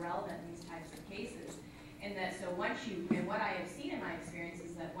issues that are relevant in these types of cases. And that, so once you, and what I have seen in my experience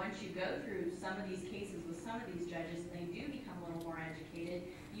is that once you go through some of these cases with some of these judges, and they do become a little more educated,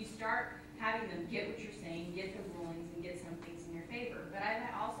 you start having them get what you're saying, get the rulings, and get some things in your favor. But I've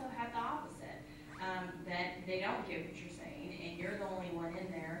also had the opposite, that they don't get what you're saying, and you're the only one in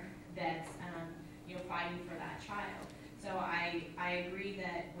there that's, fighting for that child. So I agree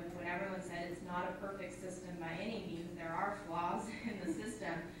that when everyone said it's not a perfect system by any means, there are flaws in the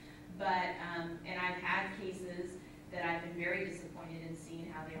system, but, and I've had cases that I've been very disappointed in seeing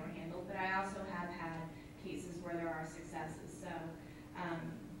how they were handled, but I also have had cases where there are successes. So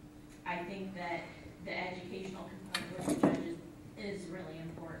I think that the educational component with the judges is really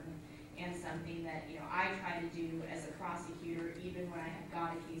important and something that, I try to do as a prosecutor, even when I have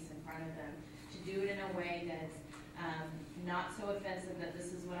got a case in front of them, to do it in a way that's not so offensive that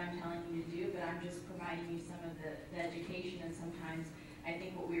this is what I'm telling you to do, but I'm just providing you some of the education. And sometimes I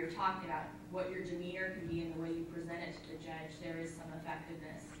think what we were talking about, what your demeanor can be and the way you present it to the judge, there is some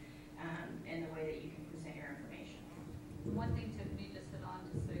effectiveness in the way that you can present your information. One thing Tiffany just hit on,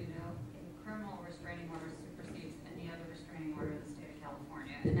 just so you know, a criminal restraining order supersedes any other restraining order in the state of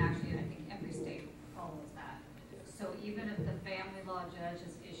California. And actually, I think every state follows that. So even if the family law judge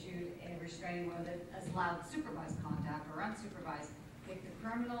has issued a restraining order that has allowed supervised contact or unsupervised, if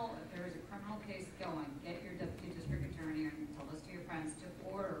there is a criminal case going, get your deputy district attorney and tell this to your friends to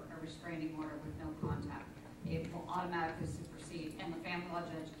order a restraining order with no contact. It will automatically supersede, and the family law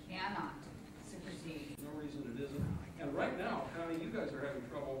judge cannot supersede. No reason it isn't. And right now, Connie, you guys are having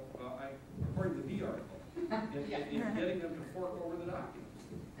trouble, according to the article, in getting them to fork over the documents.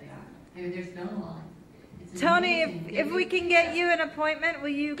 They are. There's no law. Tony, if we can get you an appointment, will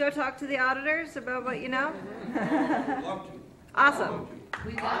you go talk to the auditors about what you know? I'd love to. Awesome.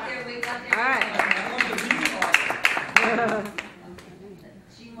 We got there. All right.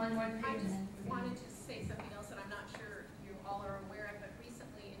 Jean, one more thing. I just wanted to say something else that I'm not sure you all are aware of, but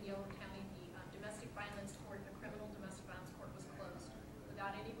recently in Yolo County, the domestic violence court, the criminal domestic violence court, was closed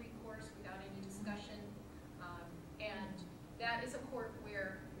without any recourse, without any discussion, and that is a court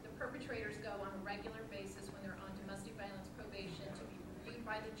where the perpetrators go on a regular basis when they're on domestic violence probation to be reviewed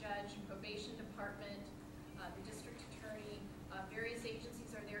by the judge, probation department, the district attorney. Various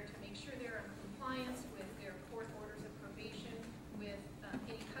agencies are there to make sure they're in compliance with their court orders of probation, with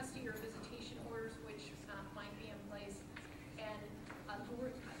any custody or visitation orders which might be in place. And I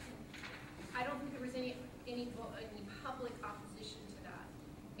don't think there was any public opposition to that.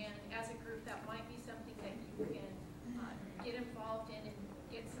 And as a group, that might be something that you can get involved in and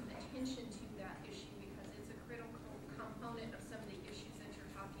get some attention to that issue, because it's a critical component of some of the issues that you're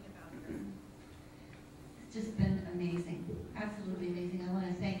talking about here. It's just been amazing, absolutely amazing. I want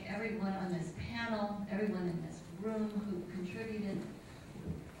to thank everyone on this panel, everyone in this room who contributed.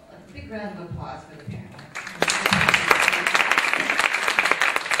 A big round of applause for the panel.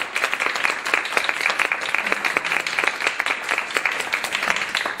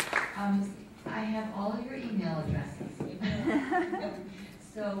 I have all of your email addresses.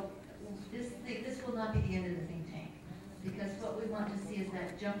 So this will not be the end of the think tank, because what we want to see is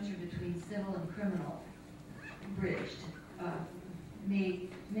that juncture between civil and criminal bridged, made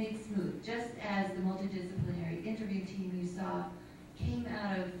smooth, just as the multidisciplinary interview team you saw came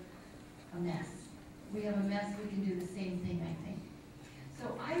out of a mess. We have a mess, we can do the same thing, I think.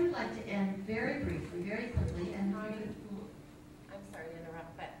 So I would like to end very briefly, very quickly, and I'm sorry to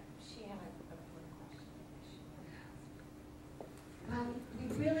interrupt, but she had a question. well, we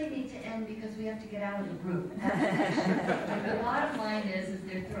really need to end because we have to get out of the room. The bottom line is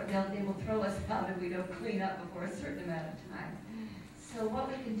they will throw us out if we don't clean up before a certain amount of time. So what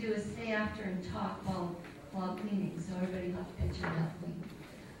we can do is stay after and talk while cleaning, so everybody left pitch and help clean.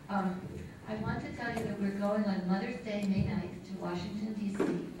 I want to tell you that we're going on Mother's Day, May 9th, to Washington, D.C.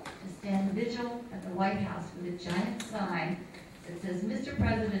 to stand vigil at the White House with a giant sign that says, Mr.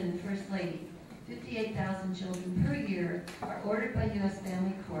 President and First Lady, 58,000 children per year are ordered by U.S.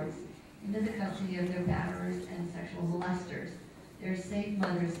 family courts into the custody of their batterers and sexual molesters. Their safe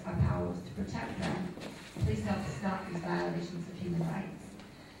mothers are powerless to protect them. Please help stop these violations of human rights.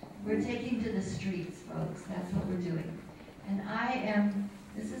 We're taking to the streets, folks. That's what we're doing. And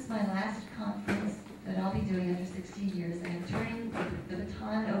this is my last conference that I'll be doing after 16 years. I am turning the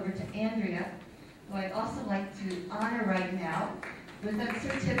baton over to Andrea, who I'd also like to honor right now with a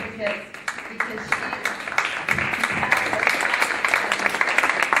certificate, because she's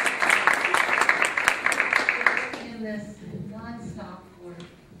working in this nonstop for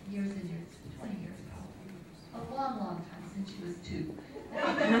years and years, 20 years probably. A long, long time, since she was 2.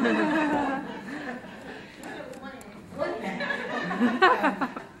 One minute.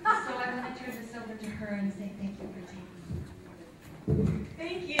 So I want to turn this over to her and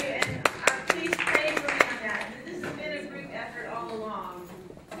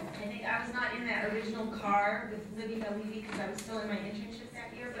living Levy because I was still in my internship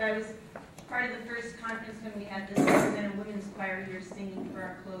that year, but I was part of the first conference when we had this representative women's choir here singing for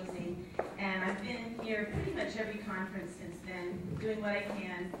our closing. And I've been here pretty much every conference since then, doing what I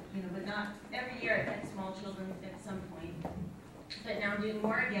can, you know, but not every year. I've had small children at some point, but now I'm doing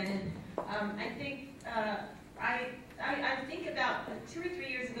more again. And I think I think about 2 or 3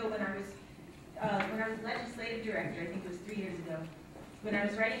 years ago when I was legislative director, I think it was 3 years ago, when I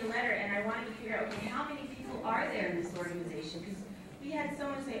was writing a letter and I wanted to figure out, okay, how many people are there in this organization? Because we had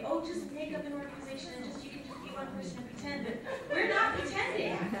someone say, oh, just make up an organization and you can just be one person and pretend, but we're not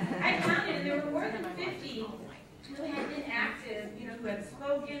pretending. I counted and there were more than 50 who had been active, you know, who had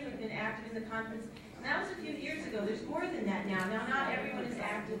spoken, who had been active in the conference. And that was a few years ago. There's more than that now. Now, not everyone is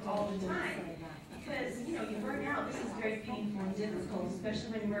active all the time. Because, you know, you burn out. This is very painful and difficult,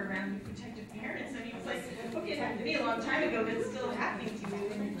 especially when you're around your protective parents. I mean, it's like, okay, it happened to me a long time ago, but it's still happening to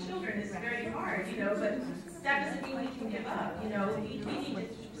you and your children. It's very hard, you know, but that doesn't mean we can give up, you know. We need to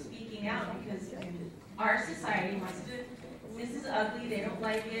keep speaking out because our society wants to, this is ugly, they don't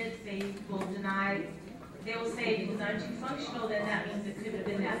like it, they will deny, they will say, because I'm too functional, then that means it couldn't have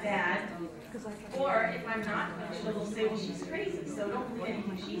been that bad. Or if I'm not functional, they'll say, well, she's crazy, so don't believe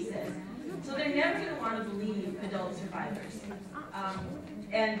anything she says. So they're never going to want to believe adult survivors.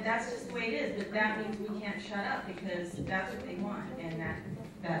 And that's just the way it is, but that means we can't shut up because that's what they want, and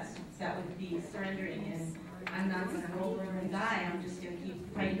that would be surrendering, and I'm not going to roll over and die, I'm just going to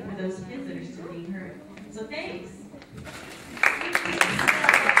keep fighting for those kids that are still being hurt. So thanks.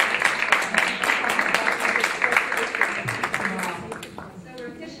 So we're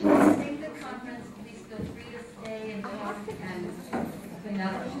officially ending the conference. Please feel free to stay and talk and clean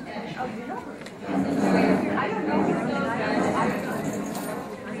up.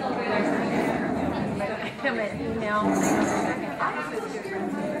 Come in, email.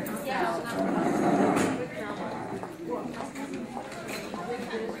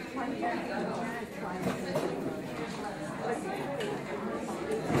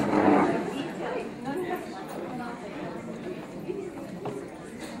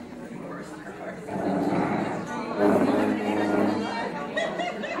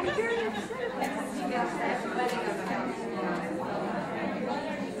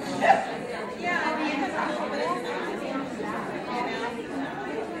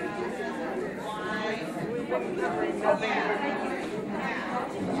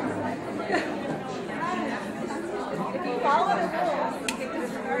 Follow the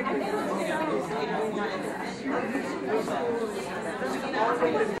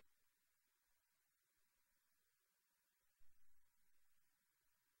rules.